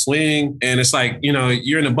long swing. And it's like,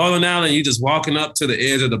 you're in a bowling alley and you're just walking up to the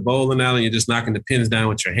edge of the bowling alley and you're just knocking the pins down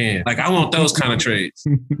with your hand. Like, I want those kind of trades.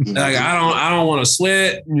 Like, I don't want to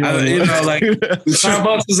sweat. Like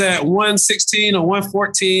Starbucks was at 116 or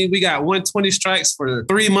 114. We got 120 strikes for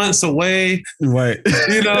 3 months away. Right.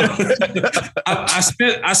 I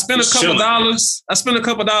spent a couple dollars. I spent a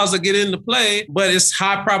couple dollars to get into play, but it's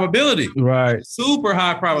high probability. Right. Super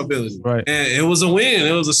high probability. Right. And it was a win.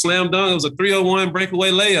 It was a slam dunk. It was a 301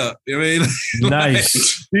 breakaway layup. I mean,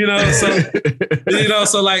 nice.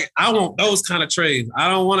 So like, I want those kind of trades. I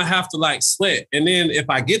don't want to have to like sweat. And then if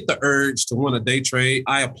I get the urge to want a day trade,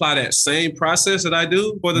 I apply that same process that I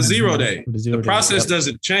do for the 0 day. The process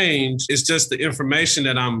doesn't change. It's just the information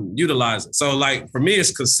that I'm utilizing. So like for me,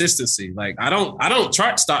 it's consistency. Like I don't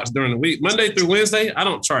chart stocks during the week. Monday through Wednesday, I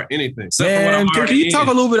don't chart anything. Man, can you talk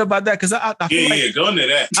a little bit about that? Because I feel like, go into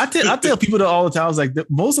that. I tell people that all the time. I was like,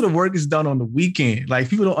 most of the work is done on the weekend. Like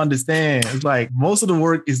people don't understand. It's like most of the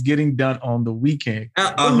work is getting done on the weekend.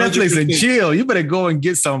 On Netflix and chill. You better go and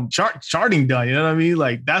get some charting done. You know what I mean?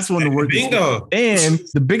 Like that's when the work is done. And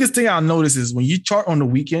the biggest thing I'll notice is when you chart on the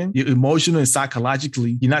weekend, you're emotionally and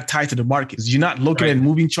psychologically, you're not tied to the markets. You're not looking at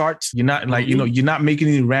moving charts. You're not like, you're not making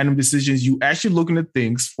any random decisions. You actually looking at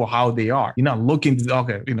things for how they are. You're not looking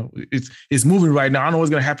to, it's moving right now. I don't know what's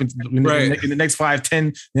going to happen in the next 5,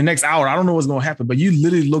 10, the next hour. I don't know what's going to happen, but you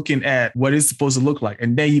literally looking at what it's supposed to look like.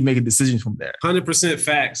 And then you make a decision from there. 100%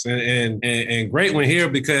 facts and great one here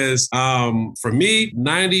because for me,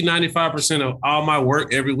 95% of all my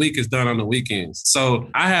work every week is done on the weekends. So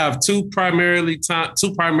I have two primary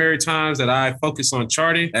times that I focus on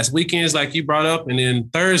charting. That's weekends, like you brought up, and then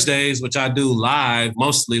Thursdays, which I do live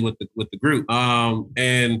mostly with the group.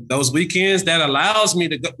 And those weekends, that allows me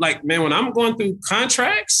to go. Like, man, when I'm going through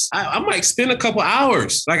contracts, I might spend a couple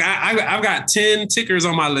hours. Like I've got 10 tickers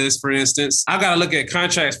on my list, for instance. I got to look at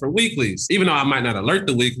contracts for weeklies, even though I might not alert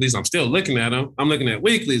the weeklies. I'm still looking at them. I'm looking at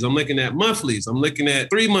weeklies. I'm looking at monthlies. I'm looking at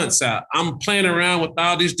 3 months out. I'm playing around with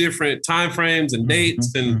all these different timeframes and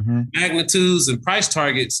dates and magnitudes and price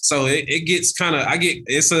targets. So it gets kind of,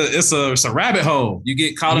 it's a rabbit hole. You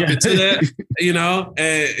get caught up into that.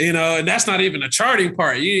 And that's not even a charting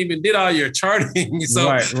part. You even did all your charting. So,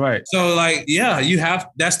 right. So like,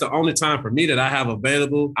 that's the only time for me that I have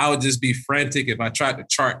available. I would just be frantic if I tried to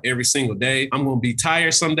chart every single day. I'm going to be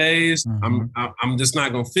tired some days. I'm just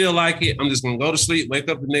not going to feel like it. I'm just going to go to sleep, wake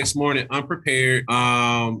up the next morning unprepared,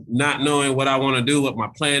 not knowing what I want to do, what my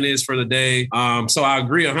plan is for the day. So I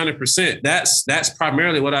agree 100%. That's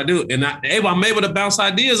primarily what I do. And I'm able to bounce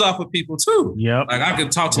ideas off of people too. Yep. Like I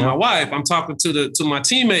could talk to my wife. I'm talking to my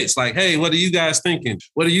teammates like, hey, what are you guys thinking?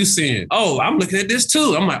 What are you seeing? Oh, I'm looking at this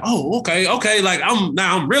too. I'm like, oh, okay. Like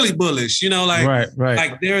I'm really bullish, right.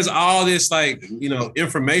 Like there's all this like,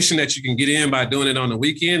 information that you can get in by doing it on the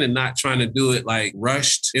weekend and not trying to do it like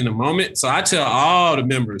rushed in the moment. So I tell all the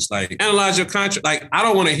members, like, analyze your contract. Like, I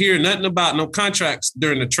don't want to hear nothing about no contracts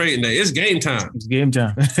during the trading day. It's game time. It's game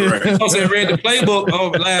time. Right. You're supposed to have read the playbook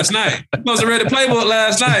over last night. We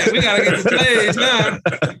got to get the plays now.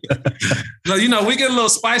 So, we get a little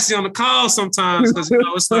spicy on the call sometimes because,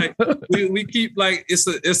 it's like we keep like,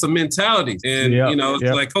 it's a mentality. And, it's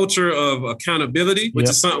like culture of accountability, which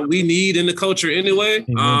is something we need in the culture anyway.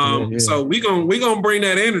 So we gonna bring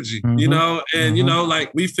that energy, and,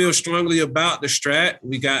 like we feel strongly about the strat.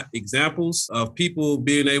 We got examples of people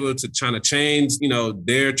being able to try to change,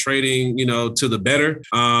 their trading, to the better.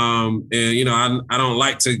 And, I don't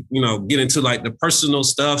like to, get into like the personal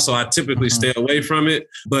stuff. So I typically stay away from it.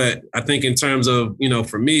 But I think in terms of,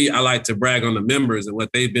 for me, I like to brag on the members and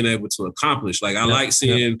what they've been able to accomplish. Like I like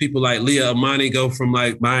seeing people like Leah Amani go from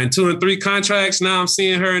like buying 2 and 3 contracts. Now I'm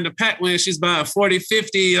seeing her in the pack when she's buying 40,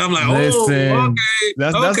 50. I'm like, okay.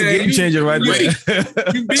 That's a game changer right there.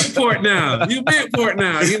 You big port now.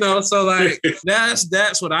 So like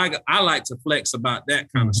that's what I like to flex about that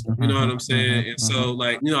kind of stuff. You know what I'm saying? And so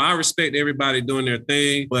like, I respect everybody doing their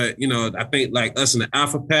thing, but I think like us in the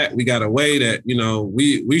Alpha Pack, we got a way that,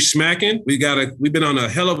 we smacking. We've been on a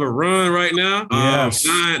hell of a run right now. Yes.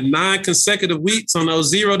 9 consecutive weeks on those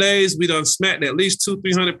 0 days. We done smacked at least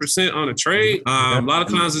 200-300% on a trade. A lot of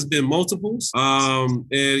times it's been multiples. And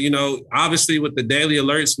obviously with the daily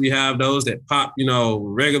alerts, we have those that pop,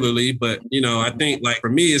 regularly. But, I think like for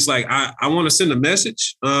me, it's like, I want to send a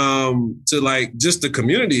message to like just the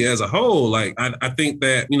community as a whole. Like, I think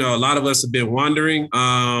that, a lot of us have been wandering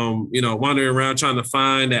around trying to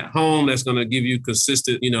find that home that's going to give you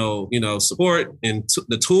consistent, support and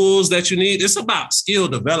the tools that you need. It's about skill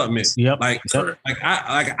development. Yep.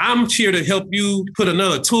 I'm here to help you put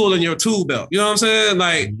another tool in your tool belt. You know what I'm saying?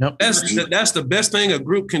 Like that's the best thing a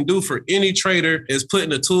group can do for any trader is putting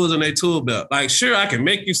the tools in their tool belt. Like, sure, I can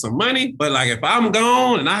make you some money, but like if I'm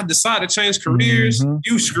gone and I decide to change careers,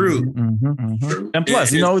 you screwed. And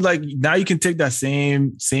plus, like now you can take that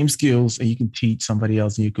same skills and you can teach somebody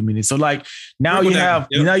else in your community. So like now you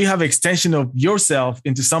have extension of yourself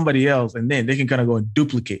into somebody else, and then they can kind of go and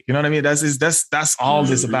duplicate. You know what I mean? That's all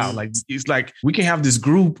this about. Like it's like we can have this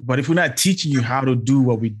group, but if we're not teaching you how to do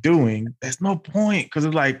what we're doing, there's no point. Because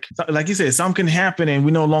it's like you said, something can happen and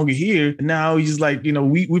we're no longer here. And now you just like,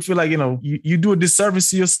 we feel like, you do a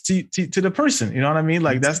disservice to the person. You know what I mean?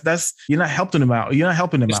 Like that's you're not helping them out. You're not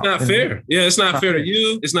helping them out. It's not fair. Yeah, it's not fair to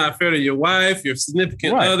you. It's not fair to your wife, your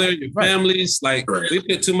significant other, your families. Like we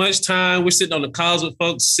put too much time. We're sitting on the calls with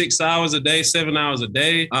folks 6 hours a day, 7 hours a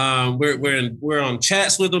day. We're on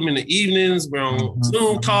chats with them in the evenings. We're on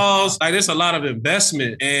Zoom calls. Like there's a lot of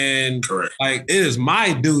investment, and like it is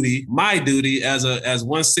my duty as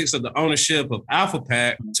 1/6 of the ownership of Alpha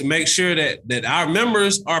Pack to make sure that our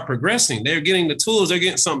members are progressing. They're getting the tools. They're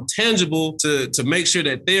getting something tangible to make sure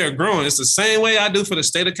that they are growing. It's the same way I do for the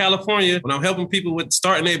state of California when I'm helping people with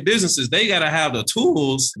starting their businesses. They got to have the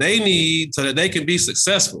tools they need so that they can be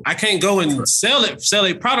successful. I can't go and sell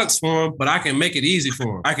their products for them, but I can make it easy for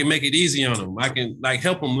them. I can make it easy on them. I can like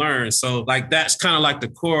help them learn. So like that's kind of like the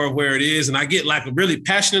core of where it is. And I get like really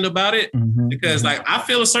passionate about it because like I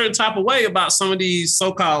feel a certain type of way about some of these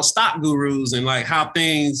so-called stock gurus and like how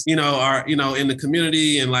things, are, in the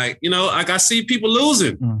community and like, like I see people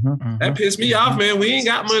losing. That pissed me off, man. We ain't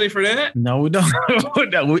got money for that. No, we don't.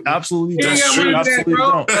 We absolutely don't. Absolutely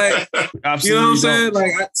don't. Like, absolutely, you know what I'm saying?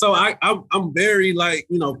 Like, so I'm very like,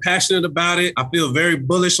 passionate about it. I feel very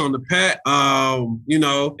bullish on the pack. And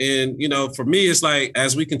for me, it's like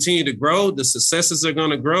as we continue to grow, the successes are going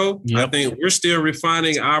to grow. Yep. I think we're still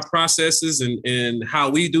refining our processes and how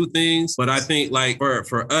we do things. But I think like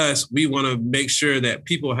for us, we want to make sure that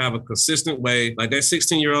people have a consistent way. Like that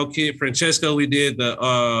 16-year-old kid, Francesco, we did the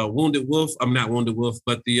Wounded Wolf. I'm not Wounded Wolf,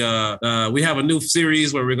 but we have a new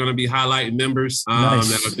series where we're going to be highlighting members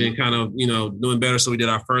that have been kind of, doing better. So we did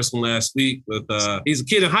our first one last week with, he's a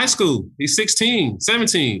kid in high school. He's 16,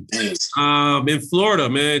 17. In Florida,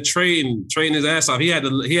 man, trading his ass off. He had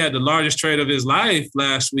the largest trade of his life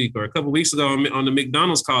last week or a couple weeks ago on the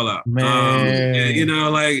McDonald's call out.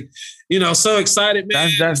 Man, so excited,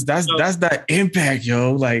 man. That's that impact,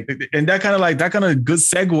 yo. Like, and that kind of good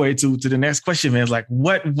segue to the next question, man. It's like,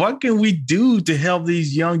 what can we do to help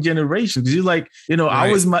these young generations? Because you're like, right.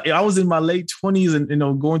 I was in my late 20s and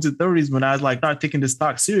going to 30s when I was like start taking the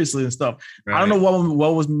stock seriously and stuff. Right. I don't know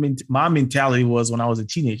what was my mentality was when I was a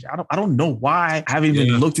teenager. I don't know why I haven't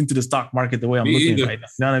even looked into the stock market the way I'm looking right now.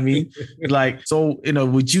 You know what I mean? Like, so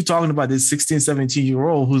with you talking about this 16,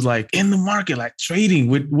 17-year-old who's like in the market, like trading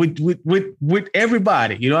with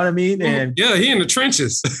everybody, you know what I mean? And he in the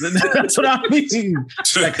trenches. That's what I mean.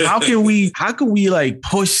 Like, how can we like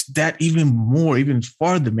push that even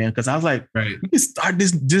further, man? Because I was like, we can start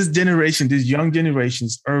this generation, this young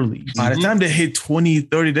generations early. By the time they hit 20,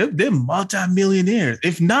 30, they're multi-millionaires.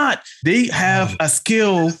 If not, they have a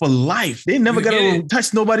skill for life. They never gotta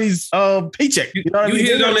touch nobody's paycheck. You know what I mean? You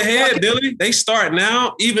hit it on the head, Billy. They start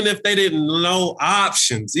now, even if they didn't know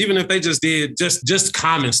options, even if they just did just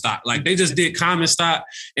common stock. Like, they just did common stock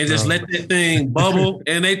and just let that thing bubble.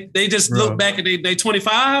 And they just look back at they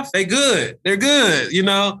 25, they're good.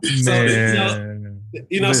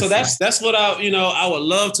 So that's what I would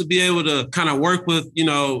love to be able to kind of work with,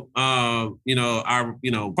 our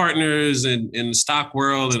partners in the stock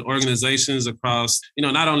world and organizations across,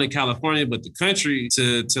 not only California, but the country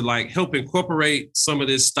to like help incorporate some of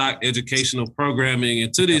this stock educational programming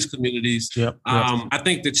into these communities. I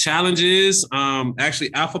think the challenge is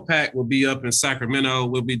actually Alpha Pack will be up in Sacramento.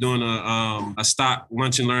 We'll be doing a stock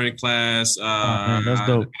lunch and learning class. That's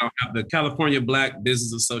dope. The California Black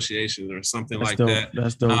Business Association or something that's like dope. that.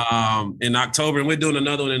 That's dope. In October, and we're doing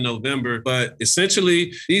another one in November. But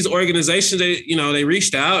essentially, these organizations, they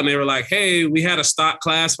reached out and they were like, "Hey, we had a stock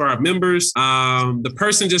class for our members." The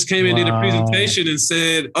person just came and did a presentation and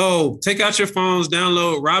said, "Oh, take out your phones,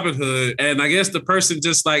 download Robinhood," and I guess the person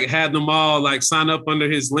just like had them all like sign up under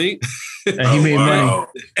his link. And he made money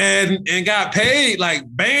and got paid like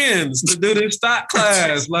bands to do this stock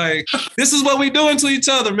class. Like, this is what we doing to each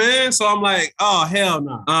other, man. So I'm like, oh hell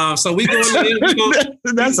no. So we going in.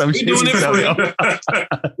 That's some shit.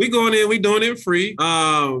 We going in. We doing it free.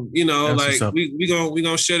 We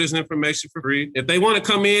gonna share this information for free. If they want to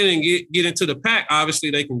come in and get into the pack,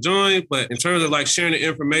 obviously they can join. But in terms of like sharing the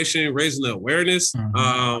information, raising the awareness,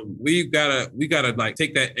 we gotta like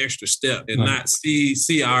take that extra step and not see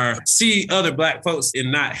other Black folks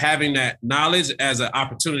in not having that knowledge as an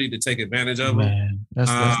opportunity to take advantage of them.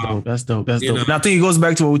 That's dope. That's dope. And I think it goes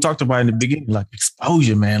back to what we talked about in the beginning, like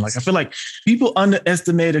exposure, man. Like, I feel like people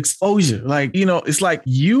underestimate exposure. Like, it's like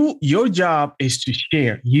your job is to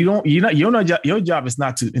share. Your job is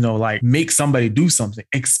not to, like make somebody do something,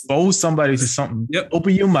 expose somebody to something,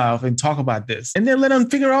 open your mouth and talk about this, and then let them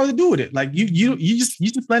figure out what to do with it. Like, you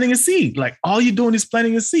just planting a seed. Like, all you're doing is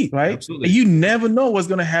planting a seed, right? Absolutely. And you never know what's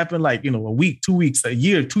going to happen. Like, a week, 2 weeks, a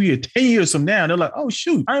year, 2 years, 10 years from now, they're like, oh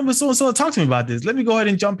shoot, I remember so-and-so talk to me about this. Let me go ahead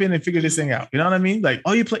and jump in and figure this thing out. You know what I mean? Like,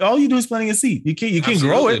 all you do is planting a seed. You can't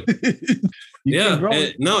grow it.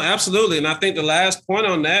 No, absolutely. And I think the last point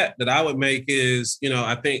on that I would make is,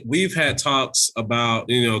 I think we've had talks about,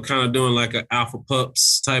 kind of doing like an Alpha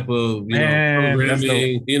Pups type of,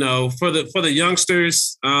 programming, for the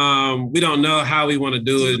youngsters. We don't know how we want to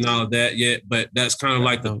do it and all of that yet, but that's kind of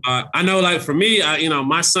like the thought. I know, like for me,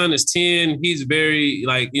 my son is 10. He's very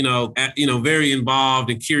very involved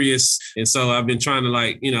and curious. And so I've been trying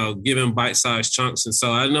to give him bite-sized chunks. And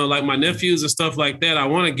so I know like my nephews and stuff like that, I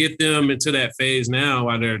want to get them into that phase now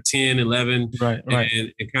while they're 10, 11, right.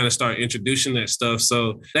 And kind of start introducing that stuff.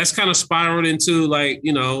 So that's kind of spiraled into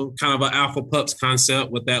kind of an Alpha Pups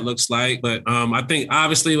concept, what that looks like. But I think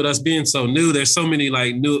obviously with us being so new, there's so many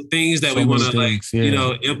like new things that we want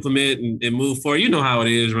to implement and move forward. You know how it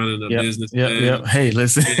is running a business. Yeah. Hey,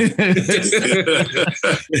 listen.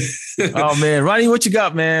 Oh man, Ronnie, what you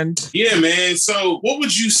got, man? Yeah, man. So what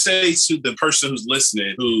would you say to the person who's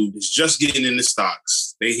listening, who is just getting into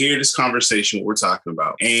stocks? They hear this conversation, what we're talking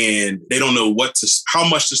about, and they don't know how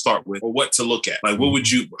much to start with or what to look at. Like,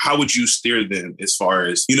 how would you steer them as far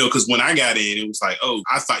as, because when I got in, it was like, oh,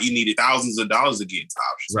 I thought you needed thousands of dollars to get into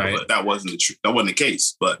options. Right. But that wasn't the truth. That wasn't the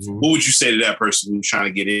case. But what would you say to that person who's trying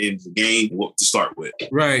to get into the game, what to start with?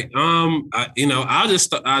 Right. I'll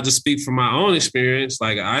just speak from my own experience.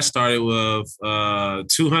 Like, I started with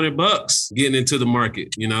 $200 getting into the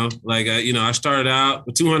market. I started out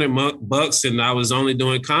with $200 and I was only doing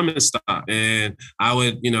doing common stock. And I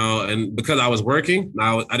would, and because I was working,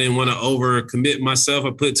 I didn't want to overcommit myself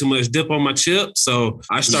or put too much dip on my chip. So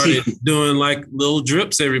I started doing like little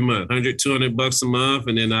drips every month, $100, $200 a month.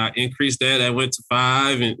 And then I increased that. I went to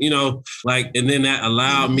 5 and, and then that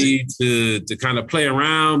allowed me to kind of play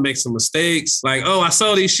around, make some mistakes. Like, I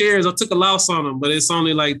sold these shares. I took a loss on them, but it's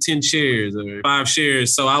only like 10 shares or 5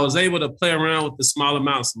 shares. So I was able to play around with the small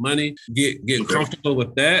amounts of money, get comfortable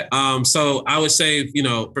with that. So I would say,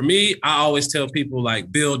 for me, I always tell people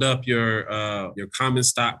like build up your common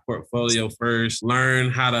stock portfolio first, learn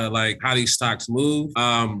how these stocks move.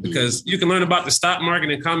 Because you can learn about the stock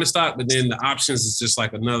market and common stock, but then the options is just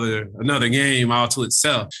like another game all to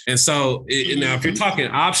itself. And so now if you're talking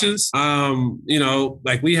options,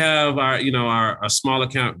 like we have our small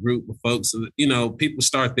account group of folks, people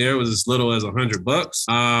start there with as little as $100.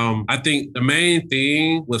 I think the main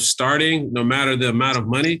thing with starting, no matter the amount of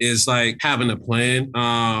money, is like having a plan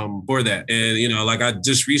for that. And, like I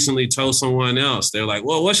just recently told someone else, they're like,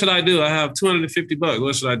 well, what should I do? I have $250.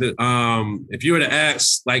 What should I do? If you were to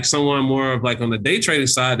ask like someone more of like on the day trading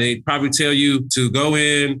side, they'd probably tell you to go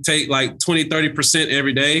in, take like 20, 30%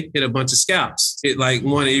 every day, hit a bunch of scalps, hit like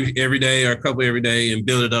one every day or a couple every day and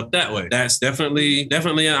build it up that way. That's definitely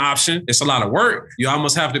an option. It's a lot of work. You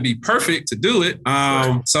almost have to be perfect to do it.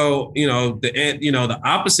 So, the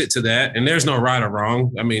opposite to that, and there's no right or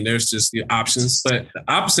wrong. I mean, there's just the options, but the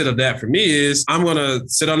opposite of that for me is I'm going to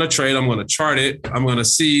sit on a trade. I'm going to chart it. I'm going to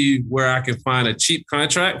see where I can find a cheap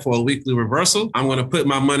contract for a weekly reversal. I'm going to put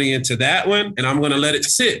my money into that one and I'm going to let it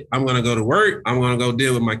sit. I'm going to go to work. I'm going to go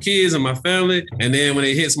deal with my kids and my family. And then when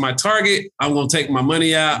it hits my target, I'm going to take my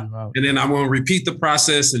money out and then I'm going to repeat the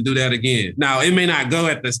process and do that again. Now, it may not go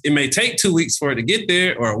it may take 2 weeks for it to get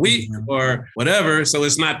there or a week or whatever. So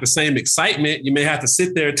it's not the same excitement. You may have to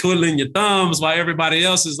sit there twiddling your thumbs while everybody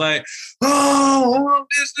else is like,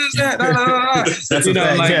 this, that. That's you get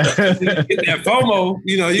that FOMO,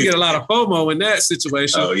 you get a lot of FOMO in that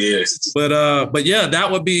situation. Oh, yes. But yeah,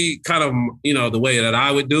 that would be kind of, the way that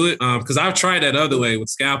I would do it. Because I've tried that other way with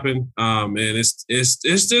scalping. And it's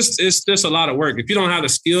just a lot of work. If you don't have the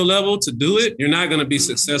skill level to do it, you're not going to be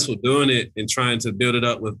successful doing it and trying to build it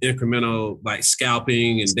up with incremental like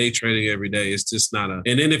scalping and day trading every day. It's just not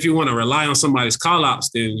and then if you want to rely on somebody's call outs,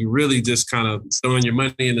 then you really just kind of throwing your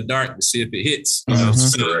money in the dark to see if it hits.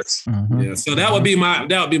 So that would be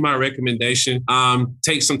my recommendation.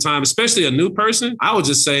 Take some time, especially a new person. I would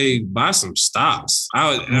just say buy some stocks.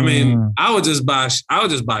 I would just buy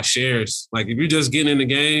shares. Like if you're just getting in the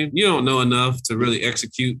game, you don't know enough to really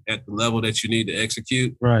execute at the level that you need to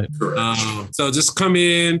execute. Right. So just come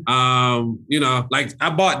in. Like I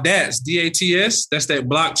bought DATS, DATS. That's that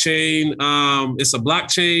blockchain. It's a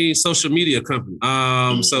blockchain social media company.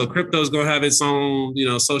 So crypto's gonna have its own,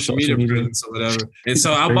 social media presence or whatever. And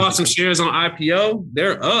so I bought some shares on IPO.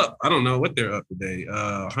 They're up. I don't know what they're up today.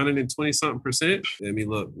 120 something percent. Let me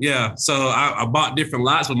look. Yeah. So I bought different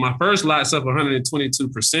lots, but my first lot's up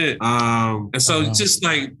 122%. And so just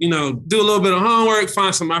like, do a little bit of homework,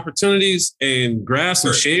 find some opportunities and grab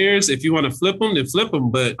some shares. If you want to flip them, then flip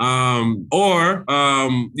them. But,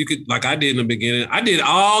 you could, like I did in the beginning, I did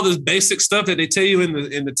all this basic stuff that they tell you in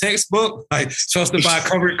the textbook, like supposed to buy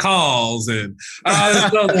covered calls. And I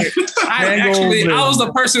was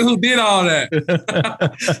the person who did all that.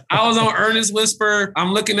 I was on Earnings Whisper.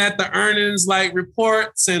 I'm looking at the earnings like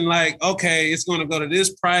reports and like, okay, it's going to go to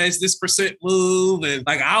this price, this percent move. And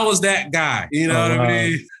like, I was that guy, what I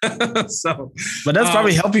mean? But that's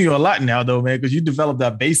probably helping you a lot now though, man, because you developed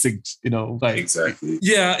that basics, Exactly.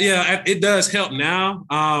 Yeah. It does help now.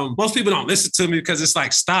 Most people don't listen to me because it's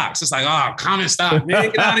like stocks. It's like, common stock,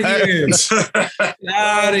 man, get out of here. Get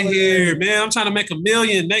out of here, man. I'm trying to make $1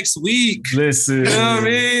 million next week. Listen. You know what I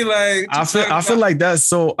mean? Like I feel like that's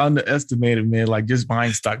so underestimated, man. Like just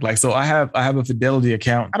buying stock. Like, so I have a Fidelity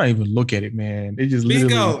account. I don't even look at it, man. It just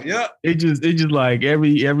literally, it just like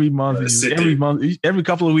every month, every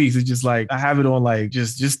couple of weeks, it's just like I have it on like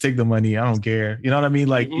just take the money. I don't care. You know what I mean?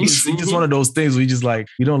 Like it's just one of those things where you just like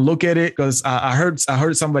you don't look at it because I heard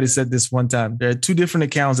somebody said this one time. There are 2 different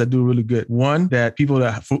accounts that do really good. One that people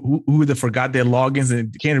who either forgot their logins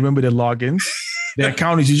and can't remember their logins. Their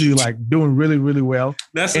account is usually like doing really, really well.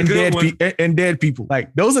 That's a good one. And dead people.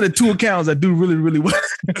 Like those are the 2 accounts that do really, really well.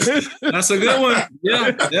 That's a good one.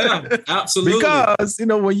 Yeah, absolutely. Because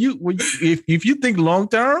if you think long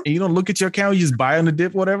term and you don't look at your account, you just buy on the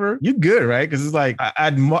dip, whatever, you're good, right? Because it's like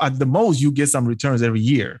at the most you get some returns every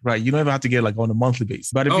year, right? You don't even have to get like on a monthly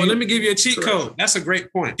basis. But let me give you a cheat code. That's a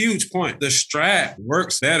great point. Huge point. The strat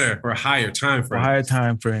works better for a higher time frame. For higher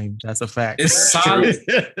time frame. That's a fact. It's solid.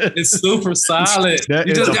 It's super solid. solid.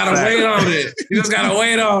 You just gotta wait on it. You just gotta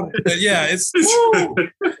wait on it. But yeah, it's woo.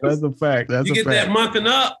 That's a fact. You get that month and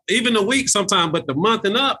up, even a week sometimes, but the month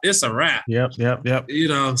and up, it's a wrap. Yep. You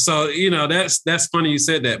know, so you know that's funny you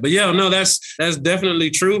said that. But yeah, no, that's definitely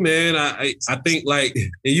true, man. I think like,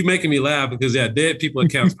 and you making me laugh because dead people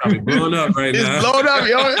accounts probably blowing up right now. It's blown up,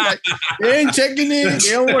 yo. Like, they ain't checking in.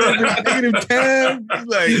 They don't want to be negative tab.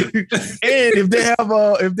 Like, and if they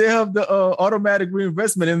have the automatic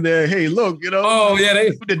reinvestment in there, hey, look, you know. Oh yeah,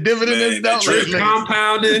 they put the dividend and stuff. Like,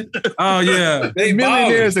 compounded. Oh yeah, they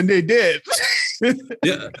millionaires and they dead.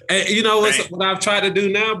 Yeah, and you know what I've tried to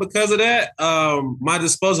do now because of that. My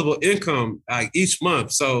disposable income, like each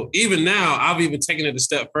month. So even now, I've even taken it a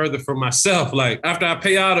step further for myself. Like after I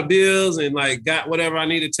pay all the bills and like got whatever I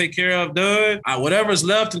need to take care of done, whatever's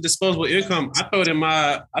left in disposable income, I throw it in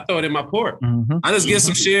my port. Mm-hmm. I just get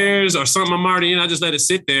some shares or something I'm already in. I just let it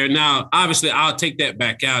sit there. Now, obviously, I'll take that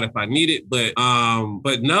back out if I need it. But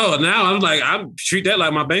no, now I'm like I treat that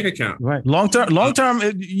like my bank account. Right. Long term,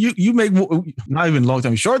 you make. Not even long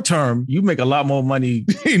term, short term, you make a lot more money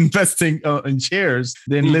investing in shares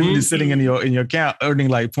than literally sitting in your account earning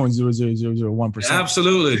like 0.00001%.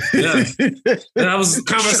 Absolutely, yeah. And I was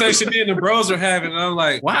conversation me and the bros are having, and I'm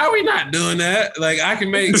like, why are we not doing that? Like, I can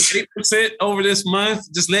make 8% over this month,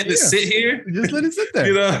 just letting it sit here. Just let it sit there.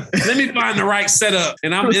 You know, let me find the right setup,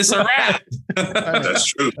 and it's a wrap. That's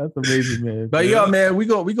true. That's amazing, man. But yo, man, we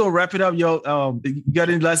go wrap it up, yo. You got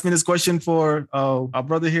any last minute question for our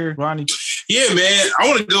brother here, Ronnie? Yeah, man. I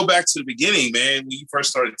want to go back to the beginning, man. When you first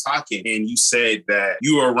started talking and you said that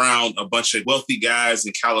you were around a bunch of wealthy guys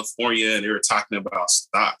in California and they were talking about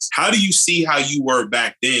stocks. How do you see how you were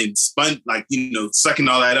back then, sucking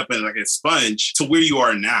all that up in like a sponge to where you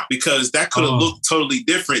are now? Because that could have looked totally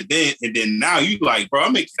different then. And then now you like, bro, I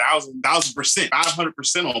make 1,000%,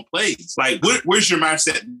 500% on plays. Like, where's your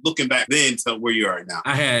mindset looking back then to where you are now?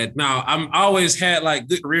 I'm always had like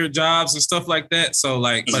good career jobs and stuff like that. So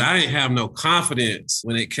like, but I didn't have no confidence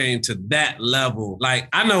when it came to that level. Like,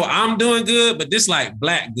 I know I'm doing good, but this like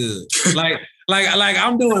black good. Like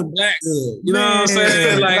I'm doing black good. You know what I'm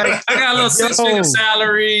saying? Like I got a little 6-figure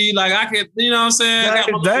salary. Like I could, you know what I'm saying? I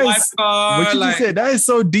got my life card. What you just said, that is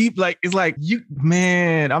so deep. Like it's like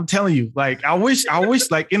I'm telling you, like I wish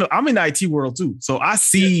like, you know, I'm in the IT world too. So I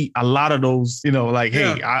see a lot of those, you know, like,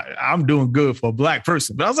 hey, I'm doing good for a black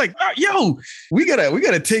person. But I was like, yo, we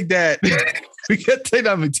gotta take that. We gotta take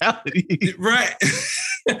that mentality. Right.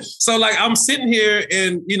 So like I'm sitting here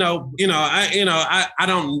and I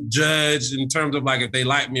don't judge in terms of like if they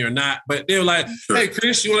like me or not, but they're like, hey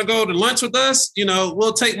Chris, you want to go to lunch with us? You know,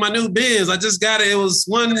 we'll take my new Benz. I just got it. It was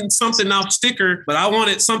one something off sticker, but I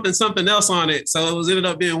wanted something else on it. So it ended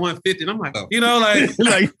up being 150. And I'm like,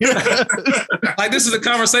 like this is a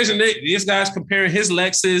conversation. This guy's comparing his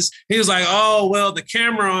Lexus. He was like, oh, well, the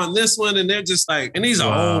camera on this one. And they're just like, and these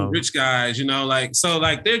are old rich guys, you know, like, so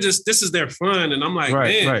like, they're just, this is their fun. And I'm like,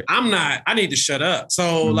 I need to shut up.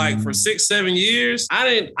 So like for 6-7 years,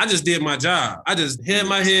 I just did my job. I just held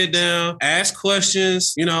my head down, asked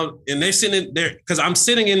questions, you know, and they're sitting there because I'm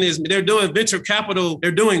sitting in this, they're doing venture capital.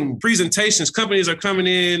 They're doing presentations. Companies are coming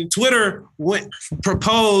in. Twitter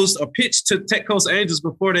proposed a pitch to Tech Coast Angels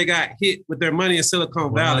before they got hit with their money in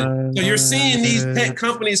Silicon Valley. So you're seeing these tech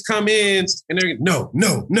companies come in and they're no.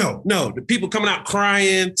 The people coming out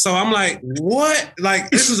crying. So I'm like, what? Like,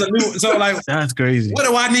 this is a new, so like, that's crazy. What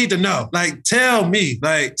do I need to know? Like, tell me.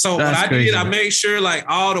 Like, so what I did, I made sure like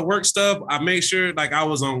all the work stuff, I made sure like I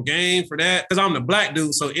was on game for that. Cause I'm the black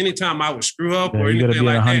dude. So anytime I would screw up or anything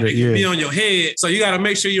like that, it could be on your head. So you got to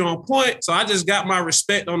make sure you're on point. So I just got my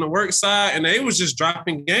respect on the work side and they was just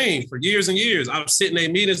dropping game for years and years. I was sitting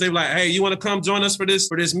in meetings. They were like, hey, you want to come join us for this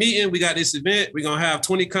meeting? We got this event. We're going to have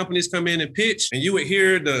 20 companies come in and pitch. And you would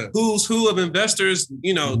hear the who's who of investors,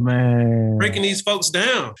 you know, breaking these folks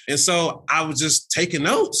down. And so I was just taking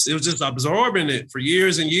notes. It was just absorbing it for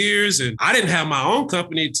years and years. And I didn't have my own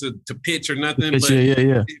company to pitch or nothing.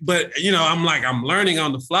 But, you know, I'm learning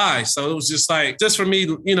on the fly. So it was just like, just for me,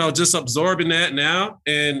 you know, just absorbing that now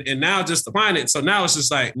and now just applying it. So now it's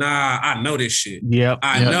just like, nah, I know this shit.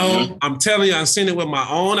 I know. I'm telling you, I've seen it with my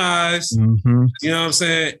own eyes. Mm-hmm. You know what I'm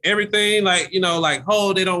saying? Everything like, you know, like,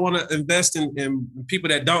 they don't want to invest in people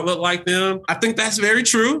that don't look like them. I think that's very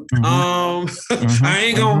true. Mm-hmm. I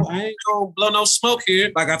ain't gonna blow no smoke joke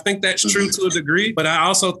here. Like, I think that's true to a degree, but I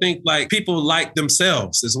also think like people like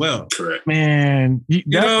themselves as well. Correct. Man, You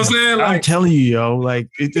know what I'm saying? I'm Like, telling you, yo, like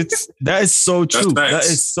that is so true. That facts.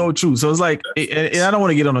 is so true. So it's like, and I don't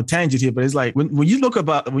want to get on a tangent here, but it's like when you look at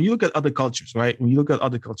other cultures, right? When you look at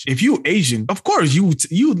other cultures, if you're Asian, of course you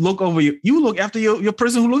look after your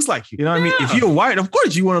person who looks like you. You know what I mean? If you're white, of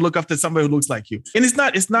course you want to look after somebody who looks like you. And it's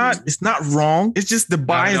not wrong. It's just the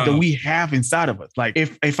bias that we have inside of us. Like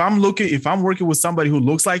if I'm working with somebody who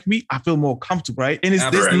looks like me, I feel more comfortable, right? And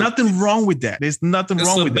there's nothing wrong with that. There's nothing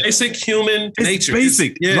wrong with that. Basic human nature.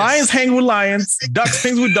 Basic. Yes. Lions hang with lions. Ducks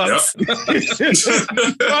hang with ducks. You know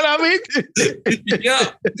what I mean?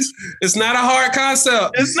 Yeah. It's not a hard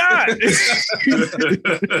concept. It's not.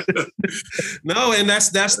 No, and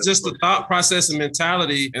that's just the thought process and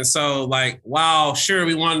mentality. And so, like, while sure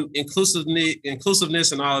we want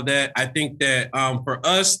inclusiveness and all of that, I think that for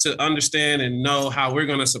us to understand and know how we're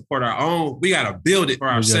going to support our own, we got to build it for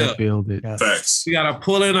ourselves. Build it. Facts. We got to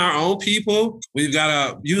pull in our own people. We've got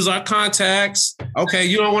to use our contacts. Okay,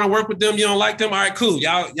 you don't want to work with them. You don't like them. All right, cool.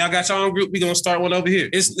 Y'all got your own group. We're going to start one over here.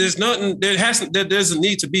 There doesn't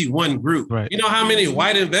need to be one group. Right. You know how many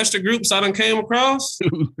white investor groups I done came across?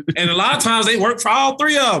 And a lot of times they work for all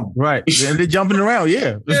three of them. Right. And they're jumping around.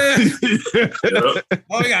 Yeah.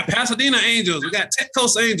 Oh, we got Pasadena Angels. We got Tech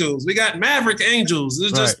Coast Angels. We got Maverick Angels.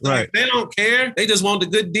 It's just like they don't care. They just want the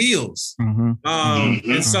good deals.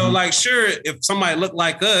 And so, like, sure, if somebody looked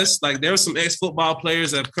like us, like there were some ex-football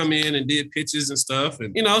players that have come in and did pitches and stuff.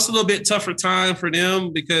 And, you know, it's a little bit tougher time for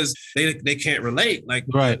them because they can't relate. Like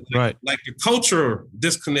the culture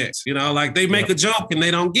disconnects, you know, like they make a joke and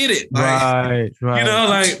they don't get it. Like, you know,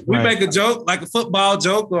 like we make a joke, like a football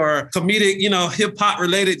joke or a comedic, you know, hip hop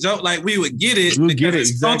related joke. Like we would get it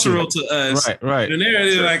because it's cultural to us. Right. And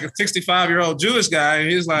there's like a 65-year-old Jewish guy.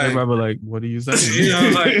 And he's like, everybody like, what are you saying? You know,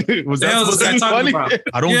 like, was that talking about?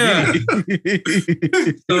 I don't get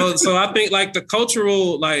it. So I think like the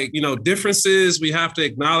cultural, like, you know, differences we have to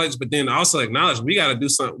acknowledge, but then also acknowledge we got to do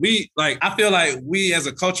something. I feel like we as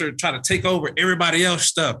a culture try to take over everybody else's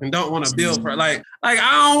stuff and don't want to build for like I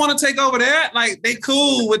don't want to take over that. Like they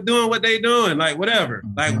cool with doing what they doing, like whatever.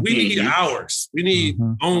 Like we need ours. We need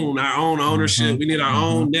our own ownership. We need our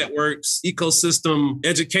own networks, ecosystem,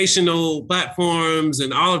 educational platforms,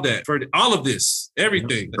 and all of that for all of this,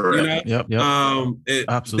 everything. You know?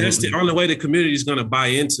 Absolutely. That's the only way the community is going to buy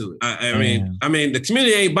into it. I mean, the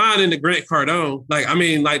community ain't buying into Grant Cardone. Like, I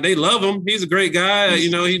mean, like they love him. He's a great guy.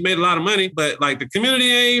 You know, he made a lot of money, but like the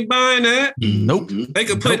community ain't buying that. Nope. They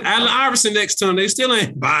could put Allen Iverson next to him. They still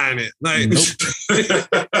ain't buying it.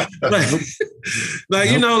 Like,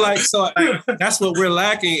 you know, like, so that's what we're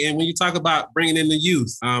lacking. And when you talk about bringing in the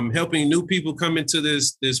youth, helping new people come into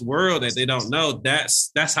this world that they don't know,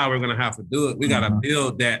 that's how we're going to have to do it. We got to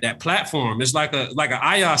build that platform. It's like an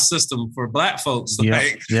IOS system for Black folks. We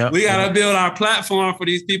got to build our platform for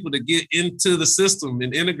these people to get into the system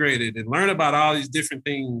and integrate it and learn about all these different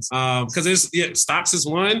things. Because stocks is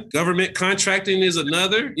one, government contracting is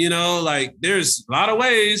another. You know, like there's a lot of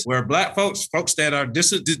ways where Black folks that are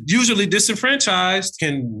usually disenfranchised,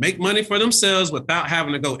 can make money for themselves without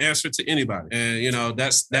having to go answer to anybody. And you know,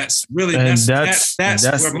 that's really that's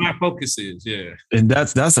where my focus is. Yeah, and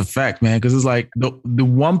that's a fact, man. Because it's like the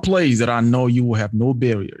one place that I know you will have no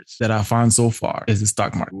barriers that I find so far is the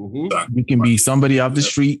stock market. You can be somebody off the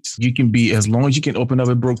streets. You can be, as long as you can open up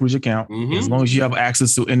a brokerage account, as long as you have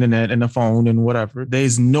access to internet and a phone and whatever.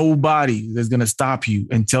 There's nobody that's gonna stop you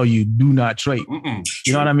and tell you do not trade.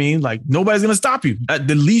 You know what I mean? Like nobody's gonna stop you.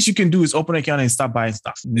 The least you can do is open an account and stop buying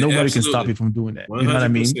stocks. Nobody can stop you from doing that. 100%. You know what I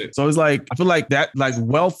mean? So it's like, I feel like that, like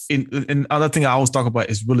wealth in other thing I always talk about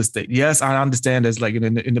is real estate. Yes, I understand there's like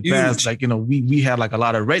in the past, like, you know, we had like a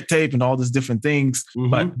lot of red tape and all these different things,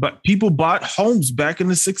 but people bought homes back in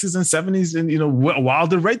the 60s and 70s, and you know, while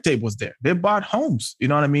the red tape was there, they bought homes. You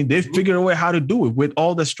know what I mean? They figured a way how to do it with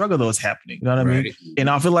all the struggle that was happening. You know what I mean? And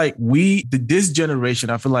I feel like this generation,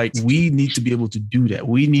 I feel like we need to be able to do that.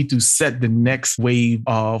 We need to set the next wave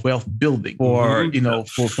of wealth building for, you know,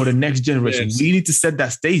 for the next generation. Yes. We need to set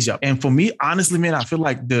that stage up. And for me, honestly, man, I feel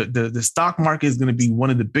like the stock market is going to be one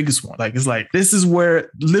of the biggest ones. Like, it's like, this is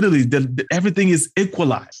where literally everything is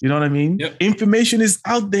equalized. You know what I mean? Yep. Information is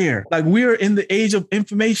out there. Like, we're in the age of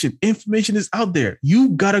information. Information is out there. You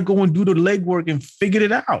got to go and do the legwork and figure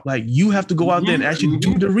it out. Like, you have to go out there and actually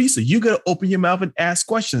do the research. You got to open your mouth and ask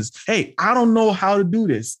questions. Hey, I don't know how to do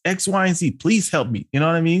this. X, Y, and Z. Please help me. You know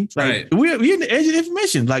what I mean? Like, we're in the age of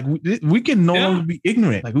information. Like, we we can no longer be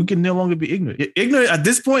ignorant. Like we can no longer be ignorant. Ignorant at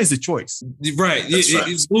this point is a choice. Right.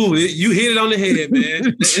 You hit it on the head,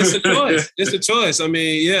 man. It's a choice. It's a choice. I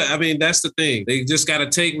mean, that's the thing. They just got to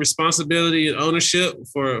take responsibility and ownership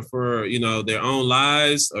for their own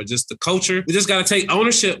lives or just the culture. We just got to take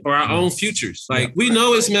ownership for our own futures. Like we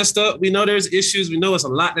know it's messed up. We know there's issues. We know it's a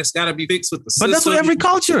lot that's got to be fixed with the system. But that's what every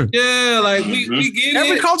culture. Yeah, like we get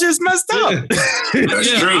every culture is messed up. Yeah.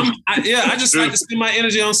 That's true. I just like to spend my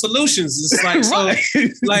energy on solutions. It's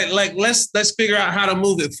like like let's figure out how to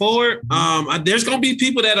move it forward. There's gonna be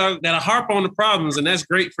people that harp on the problems, and that's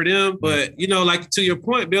great for them. But like to your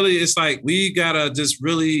point, Billy, it's like we gotta just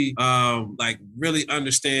really really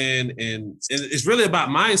understand, and it's really about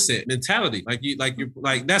mindset, mentality. Like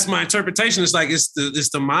that's my interpretation. It's like it's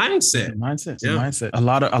the mindset. Mindset. A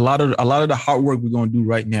lot of the hard work we're gonna do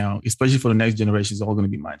right now, especially for the next generation, is all gonna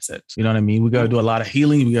be mindset. You know what I mean? We gotta do a lot of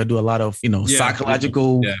healing. We gotta do a lot of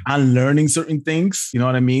psychological unlearning certain things. You know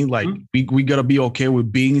what I mean? Like we gotta be okay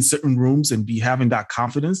with being in certain rooms and be having that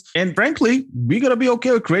confidence. And frankly, we gotta be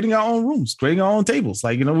okay with creating our own rooms, creating our own tables.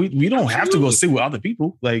 Like, we don't have to go sit with other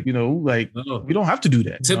people. Like, we don't have to do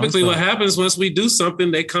that. Typically what happens once we do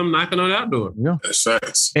something, they come knocking on our door. Yeah. That's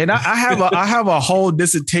facts. And I have a whole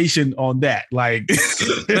dissertation on that. Like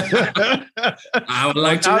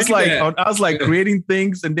I was like creating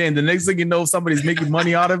things, and then the next thing you know, somebody's making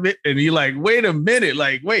money out of it, and you're like, wait a minute,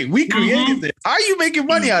 we created this. How are you making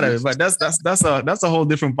money out of it? But that's a whole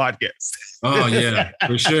different podcast. Oh yeah,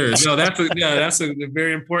 for sure. No, that's a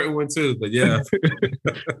very important one too. But yeah.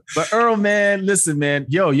 But Earl, man, listen, man,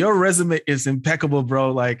 your resume is impeccable,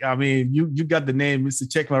 bro. Like, I mean, you got the name,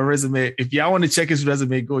 Mr. Check My Resume. If y'all want to check his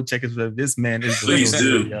resume, go check his resume. This man is the real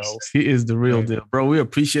deal, yo. He is the real deal, bro. We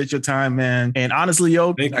appreciate your time, man. And honestly,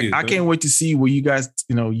 I can't wait to see where you guys,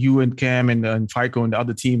 you and Cam and FICO and the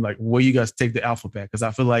other team, like where you guys take the Alpha Pack, because I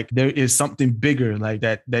feel like there is something bigger like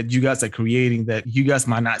that you guys are creating that you guys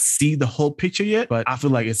might not see the whole picture yet, but I feel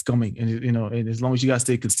like it's coming. And and as long as you guys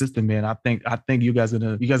stay consistent, man, I think you guys are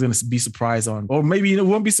gonna be surprised on, or maybe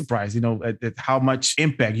won't be surprised, at how much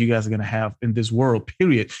impact you guys are gonna have in this world,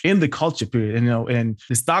 period, in the culture, period. And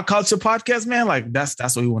the Stock Culture podcast, man, like that's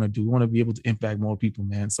what we want to do. We want to be able to impact more people,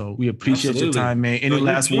 man. So we appreciate your time, man. Any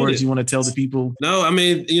last words you want to tell the people? No, I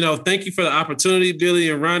mean, thank you for the opportunity, Billy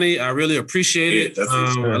and Ronnie. I really appreciate it.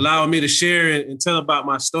 Allowing me to share and tell about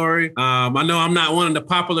my story. I know I'm not one of the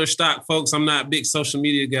popular stock folks. I'm not a big social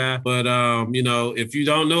media guy, but if you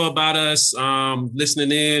don't know about us,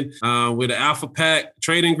 listening in, we're the Alpha Pack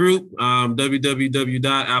Trading Group,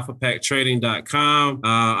 www.alphapacktrading.com.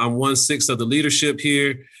 I'm 1/6 of the leadership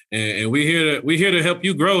here. And we're here to help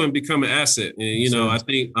you grow and become an asset. And I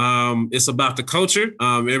think it's about the culture.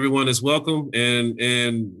 Everyone is welcome, and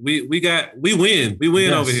we win. We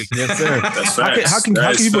win over here. Yes, sir. That's how can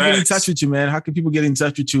people get in touch with you, man? How can people get in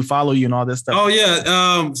touch with you, follow you, and all that stuff? Oh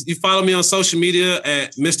yeah, you follow me on social media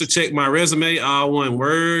at Mr. Check My Resume, all one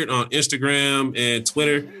word, on Instagram and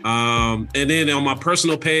Twitter, and then on my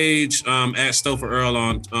personal page at Stouffer Earl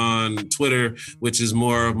on Twitter, which is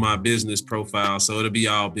more of my business profile. So it'll be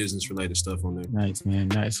all business related stuff on there. Nice, man.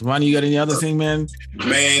 Nice. Ronnie, you got any other thing, man?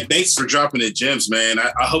 Man, thanks for dropping the gems, man.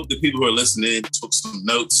 I hope the people who are listening took some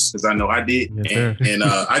notes, because I know I did. Yes, and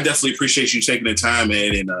I definitely appreciate you taking the time,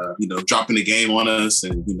 man, and dropping the game on us.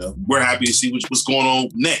 And we're happy to see what's going on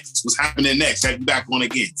next, what's happening next. Have you back on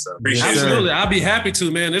again. So appreciate it. Absolutely. I'll be happy to,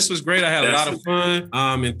 man. This was great. I had a lot of fun.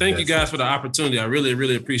 And thank you guys for the opportunity. I really,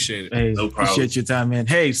 really appreciate it. Hey, no problem. Appreciate your time, man.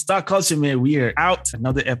 Hey, Stock Culture, man. We are out.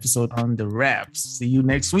 Another episode on the wraps. See you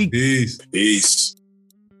next week. Peace. Peace.